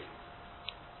to read.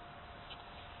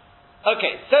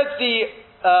 Okay, says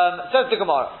the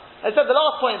Gemara. It said the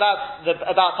last point about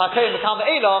Takei and the Kalma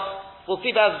Elof, we'll see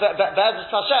Be'ez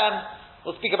Hashem,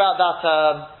 we'll speak about that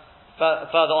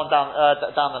further on down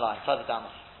the line.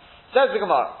 Says the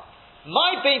Gemara,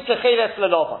 My bein Techeles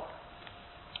leLovan.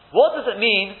 What does it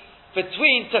mean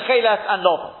between Techeles and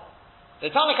Lovan? The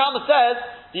Tanna Kama says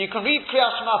that you can read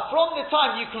Kriyat Shema from the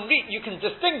time you can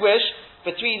distinguish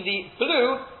between the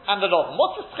blue and the Lovan.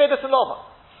 What's the Techeles and Lovan?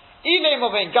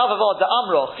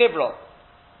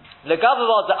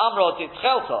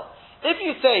 If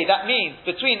you say that means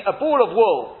between a ball of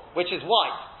wool, which is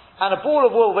white, and a ball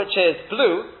of wool, which is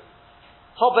blue,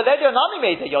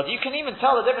 you can even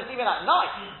tell the difference even at night,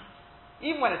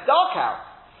 even when it's dark out.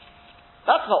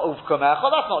 That's not Uv Kumecha,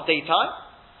 that's not daytime.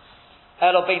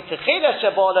 Rather,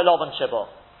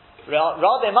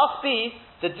 it must be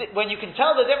when you can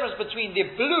tell the difference between the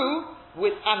blue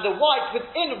and the white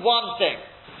within one thing.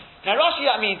 Now Rashi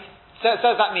says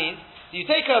that means you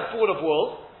take a ball of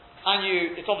wool and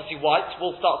it's obviously white.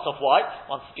 Wool starts off white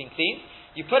once it's been cleaned.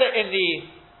 You put it in the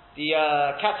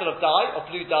kettle of dye, of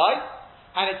blue dye,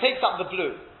 and it takes up the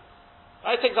blue.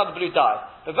 Right? It takes up the blue dye.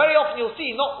 But very often you'll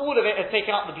see not all of it has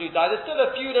taken up the blue dye. There's still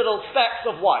a few little specks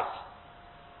of white.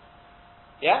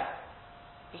 Yeah?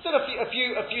 There's still a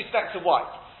few specks of white.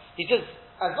 He says,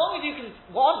 as long as you can,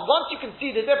 once you can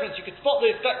see the difference, you can spot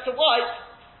those specks of white,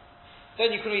 then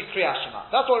you can read Kriyas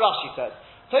Shema. That's what Rashi says.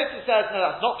 Tosfos says, no,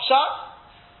 that's not pshat.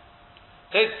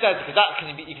 Tosfos says, because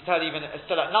you can tell even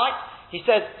still at night. He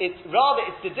says, it's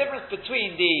the difference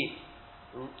between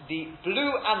the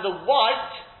blue and the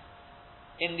white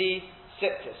in the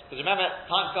sittis. Because remember,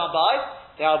 time's gone by,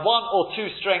 there are one or two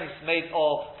strings made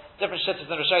of different shittas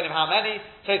and Rishonim, how many?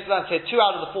 Tosfos learns here 2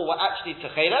 out of the 4 were actually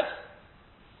Techelet.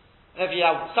 And if you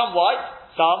have some white,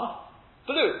 some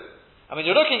blue. And when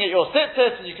you're looking at your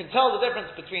sittis and you can tell the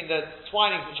difference between the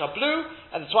twinings which are blue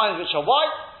and the twinings which are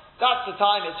white, that's the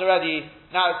time now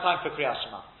it's time for Kriyas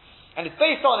Shema. And it's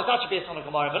actually based on the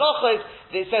Gemara in Menachos,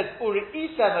 that it says,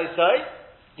 Uri'isem osoi,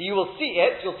 you will see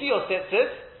it, you'll see your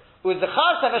sittis,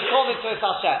 U'zechartem es kol mitzvos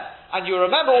Hashem. And you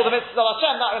remember all the mitzvahs of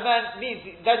Hashem, that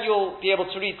means then you'll be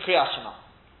able to read Kriyas Shema.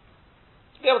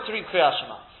 Be able to read Kriyas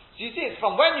Shema. So you see, it's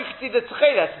from when you can see the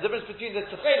Techelet, the difference between the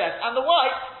Techelet and the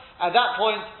white, at that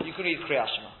point you can read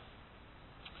Kriyas Shema.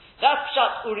 That's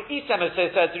Pshat Uri'isem, as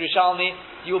it says to Rishalmi,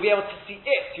 you will be able to see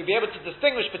it, you'll be able to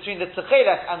distinguish between the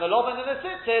Techelet and the Lovan and the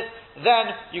Sittis,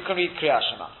 then you can read Kriyas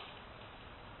Shema.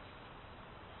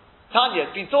 Tanya,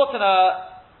 it's been taught in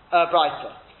a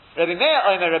Brisa. Rabbi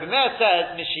Meir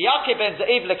says, Mishiyake ben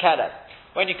Za'ib lekelev.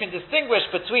 When you can distinguish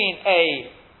between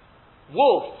a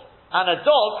wolf and a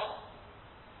dog,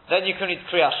 then you can read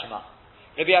Kriyas Shema.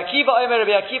 Rabbi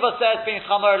Akiva says, Ben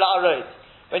Chamor la'arod.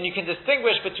 When you can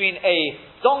distinguish between a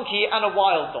donkey and a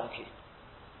wild donkey.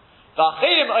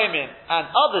 V'achirim oimrim, and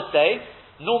others say,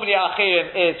 normally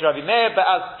achirim is Rabbi Meir, but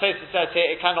as Tosfos says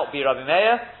here, it cannot be Rabbi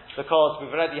Meir, because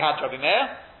we've already had Rabbi Meir.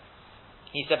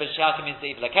 He said, B'shiakim in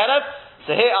Zeib Lekelev.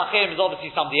 So here achirim is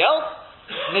obviously somebody else.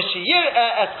 Mishiyir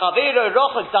es chavero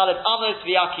rochak dalet amos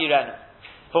v'yakirenu.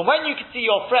 From when you can see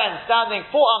your friend standing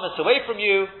 4 amos away from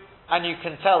you, and you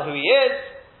can tell who he is,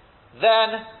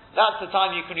 then that's the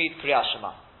time you can read Kriyas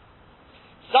Shema.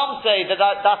 Some say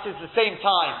that is the same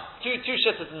time. Two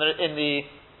shittas in the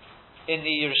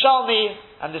Yerushalmi,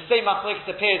 and the same machlokes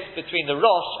appears between the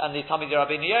Rosh and the Talmidei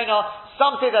Rabbeinu Yonah.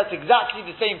 Some say that's exactly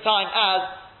the same time as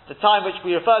the time which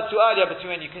we referred to earlier,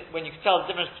 between when you can tell the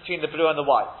difference between the blue and the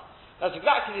white. That's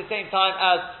exactly the same time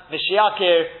as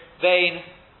Mishiakir Vein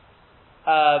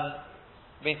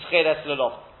Tcheres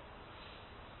Lelov.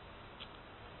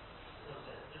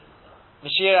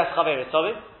 Mashiach Chaveres,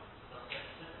 sorry?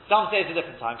 Some say it's a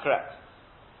different time, correct.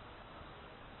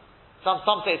 Some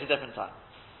say it's a different time.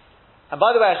 And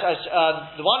by the way,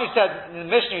 the one who said, in the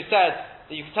Mishnah who said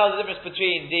that you can tell the difference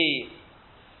between the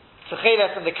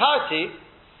Tcheres and the Karti,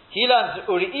 he learns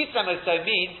Uri'isem also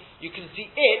means you can see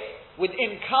it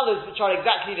within colours which are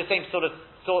exactly the same sort of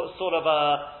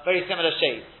very similar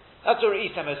shades. That's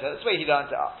Uri'isem also, that's the way he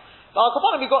learns it up. But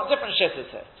Al-Kapanim, we've got different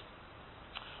shittas here.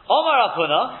 Omar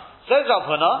Rapuna, says Rav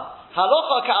Huna,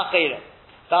 halacha ka'achirim.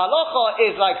 The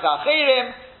halacha is like the achirim,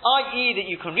 i.e. that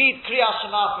you can read Kriyas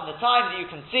Shema from the time that you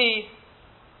can see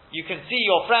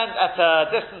your friend at a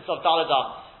distance of Daled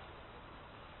Amos.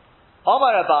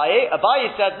 Omar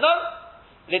Abaye said, no,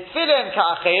 l'tfilin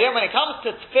ka'achirim. When it comes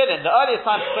to tfilin, the earliest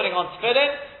time for putting on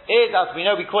tfilin is, as we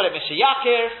know, we call it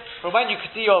Mishiyakir, from when you can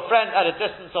see your friend at a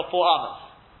distance of 4 amos.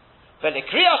 But for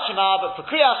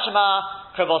Kriyas Shema,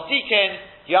 kavosikin,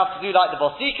 you have to do like the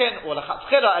Vosikin, or the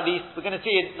Chatzchila at least. We're going to see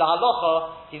in the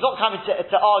Halacha, he's not coming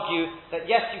to argue that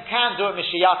yes, you can do it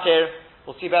Mishiyakir.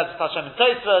 We'll see Be'ez Hashem and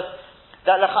Tosfos.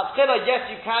 That the Chatzchila, yes,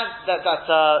 you can,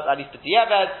 at least the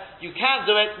Dieved, you can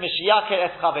do it Mishiyakir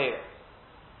es Chaveir.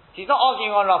 He's not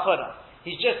arguing on Rav Huna.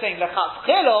 He's just saying the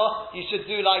Chatzchila, you should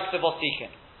do like the Vosikin.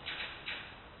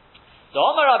 So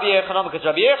Omar Rabbi Yechanan, because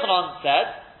Rabbi Yechanan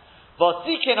said,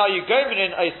 Vosikin are you gomin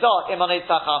in Oisat imanei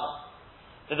tzachama.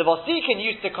 That the Vosikin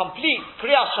used to complete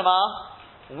Kriyas Shema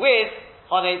with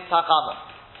Honei Tzachama.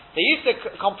 They used to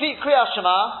complete Kriyas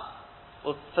Shema,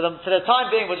 well, for the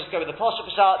time being, we'll just go with the Posha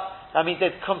Pshat. That means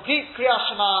they'd complete Kriyas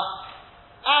Shema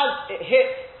as it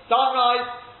hits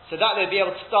sunrise, so that they'd be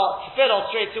able to start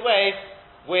Tefillah straight away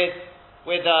with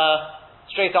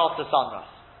straight after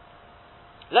sunrise.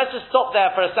 Let's just stop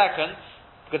there for a second,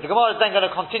 because the Gemara is then going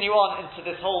to continue on into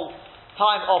this whole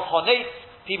time of Honei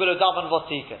people who daven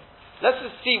Vatikan. Let's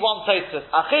just see one Tosfos.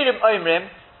 Achirim Omrim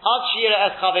Ad Shira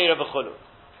Es Chaveira B'Chulu.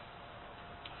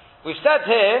 We've said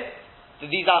here that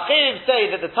these Achirim say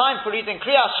that the time for reading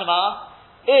Kriyas Shema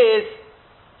is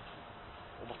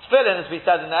Tefillin, as we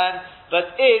said in the end,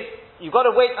 but you've got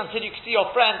to wait until you can see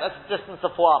your friend at a distance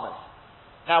of 4 amas.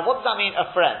 Now, what does that mean, a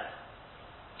friend?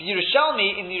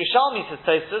 Yerushalmi, in the Yerushalmi says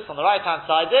Tosfos, on the right hand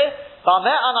side there,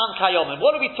 Bameh Anan Kayomin.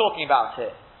 What are we talking about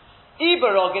here?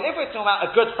 Ibarogin, if we're talking about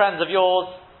a good friend of yours,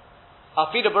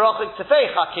 Afida Barochik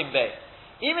Tefei Chakim Bey.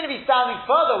 Even if he's standing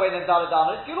further away than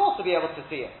Daladamas, you'll also be able to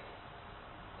see him.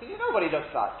 Because you know what he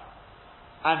looks like.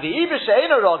 And the Ibr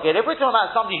She'ena Rogin, if we're talking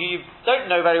about somebody who you don't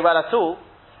know very well at all,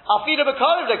 Afida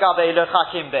Bakarov Legabei Lo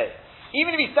Chakim Bey.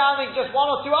 Even if he's standing just 1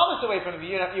 or 2 amas away from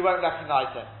you, you won't recognize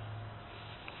him.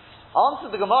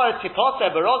 Answer the Gemara,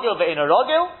 Tipoteh Barogil Ve'ina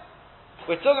Rogil.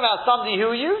 We're talking about somebody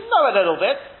who you know a little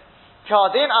bit.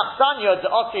 Kadin Achsanya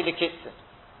De'otzi Lekitzin.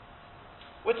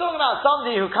 We're talking about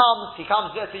somebody who comes,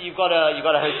 let's say you've got a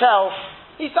hotel,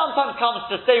 he sometimes comes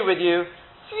to stay with you,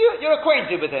 so you're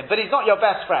acquainted with him, but he's not your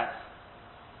best friend.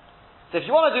 So if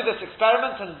you want to do this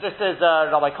experiment, and this is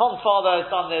Rabbi Kohn's father has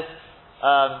done this,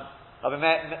 Rabbi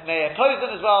Meir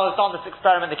Posen as well has done this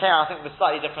experiment. They came out, I think, with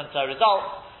slightly different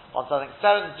results. Once I think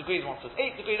 7 degrees, once was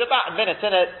 8 degrees, about a minute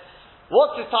in it.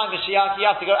 What's this time Mashiach? You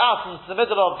have to go out into the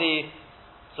middle of the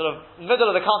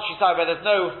countryside where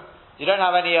you don't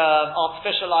have any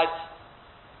artificial lights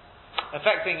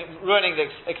ruining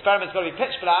the experiment. It's got to be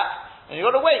pitch black, and you've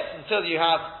got to wait until you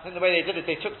have. I think the way they did it,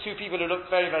 they took 2 people who looked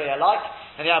very, very alike,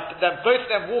 and they had both of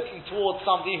them walking towards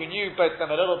somebody who knew both of them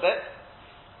a little bit.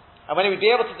 And when he would be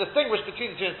able to distinguish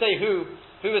between the two and say who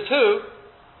was who,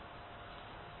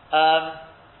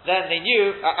 then they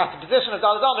knew, at the position of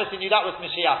Daladamis, they knew that was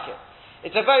Mashiach.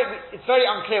 It's very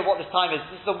unclear what this time is.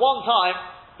 This is the one time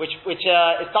which is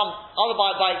done either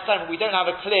by experiment. We don't have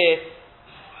a clear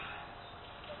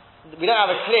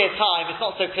time. It's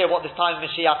not so clear what this time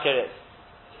Mashiach is.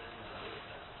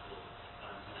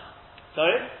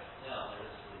 Sorry?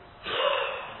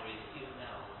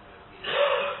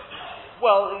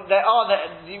 Well,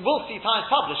 you will see times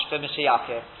published for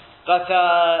Mashiach, but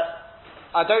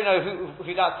I don't know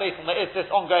who that's based on. There is this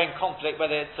ongoing conflict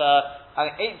whether it's I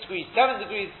think 8 degrees, 7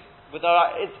 degrees.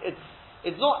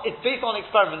 It's based on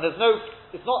experiment. It's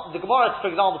not. The Gemara, for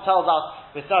example, tells us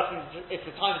it's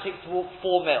the time it takes to walk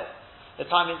 4 mil. The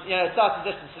time is a certain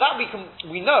distance. So that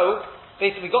we know.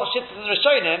 Basically, we got shittas in the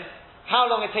Rishonim how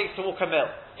long it takes to walk a mil.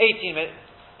 18 minutes.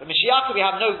 But Mashiach, we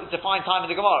have no defined time in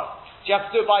the Gemara. So you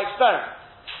have to do it by experiment.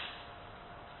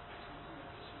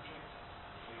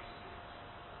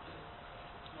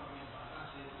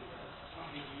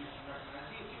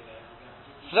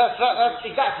 So that's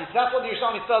exactly. So that's what the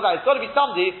Yerushalmi spells out. It's got to be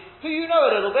somebody who you know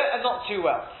a little bit and not too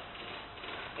well.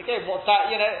 Okay, what's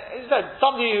that?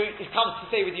 Somebody who comes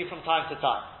to stay with you from time to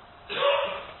time.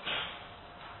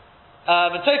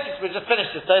 And Tosfos, we'll just finish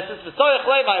this Tosfos.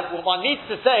 One needs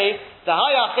to say the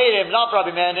Hay Achirim love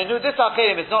Rabbi Meir, and this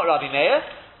Achirim is not Rabbi Meir.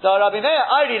 So Rabbi Meir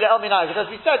Ari le'el minai, because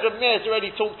we said Rabbi Meir has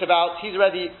already talked about. He's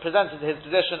already presented his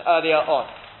position earlier on.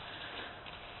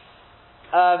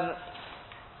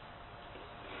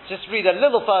 Just read a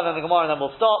little further in the Gemara and then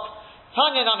we'll stop.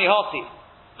 Tanya Nami Hoti.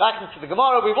 Back into the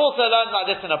Gemara, we've also learned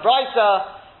like this in a Brisa.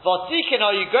 Vatikin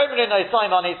are you gomerin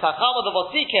oisayman etzachama the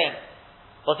Vatikin.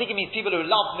 Vatikin means people who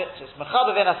love mitzvahs.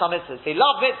 Mechabev enasam mitzvahs. They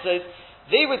love mitzvahs.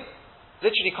 They would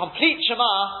literally complete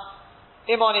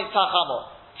Shema iman etzachama.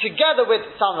 Together with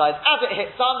sunrise. As it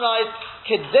hits sunrise,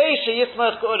 kedei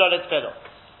sheyismach ge'ula l'tfilah.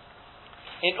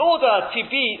 In order to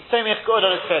be semich ge'ula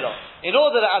l'tfilah. In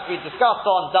order that, as we discussed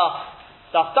on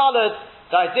Daf Daled,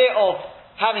 the idea of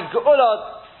having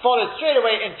Ge'ulah followed straight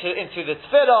away into the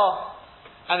Tefillah,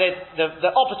 and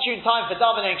the opportune time for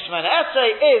davening Shemona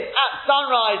Esrei is at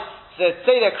sunrise, to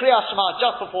say the Kriyas Shema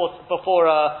just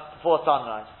before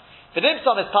sunrise. The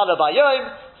Nimson is Tala Bayom,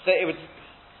 so it would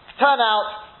turn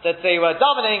out that they were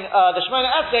davening the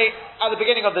Shemona Esrei at the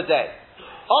beginning of the day.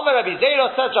 Omer Rabbi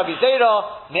Zera, says Rabbi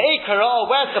Zera, Me'ei Kara,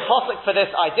 where's the pasuk for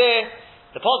this idea?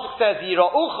 The pasuk says,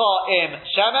 Yira'ucha im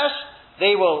Shemesh,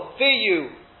 they will fear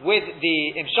you with the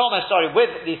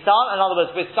with the sun, in other words,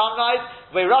 with sunrise.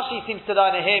 Where Rashi seems to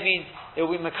learn it here means it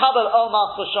will be Mekabel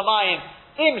Omach Shamayim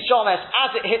im Shomesh,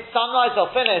 as it hits sunrise,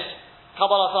 they'll finish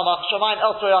Kabbalah Omach Shamayim.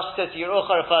 Elsewhere Rashi says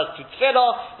Yerucha refers to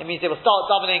Tefillah. It means they will start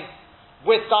davening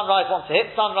with sunrise once it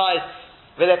hits sunrise.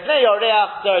 V'lefnei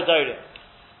yoreach dorim,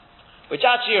 which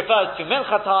actually refers to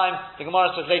Mincha time. The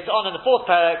Gemara says later on in the 4th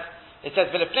parak. It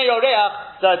says V'lefnei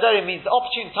yoreach dorim means the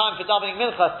opportune time for davening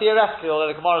Mincha, theoretically,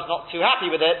 although the Gemara is not too happy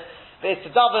with it, but it's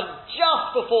to daven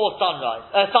just before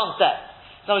sunset.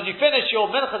 In other words, you finish your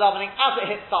mincha davening as it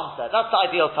hits sunset. That's the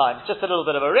ideal time. It's just a little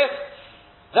bit of a risk.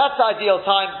 That's the ideal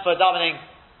time for davening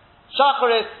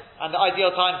shacharis, and the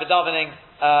ideal time for davening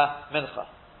mincha.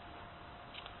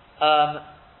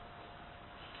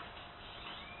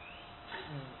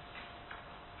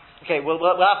 Okay, we'll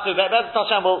have to.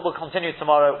 We'll continue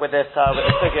tomorrow with this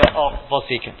figure of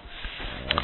Mosikin.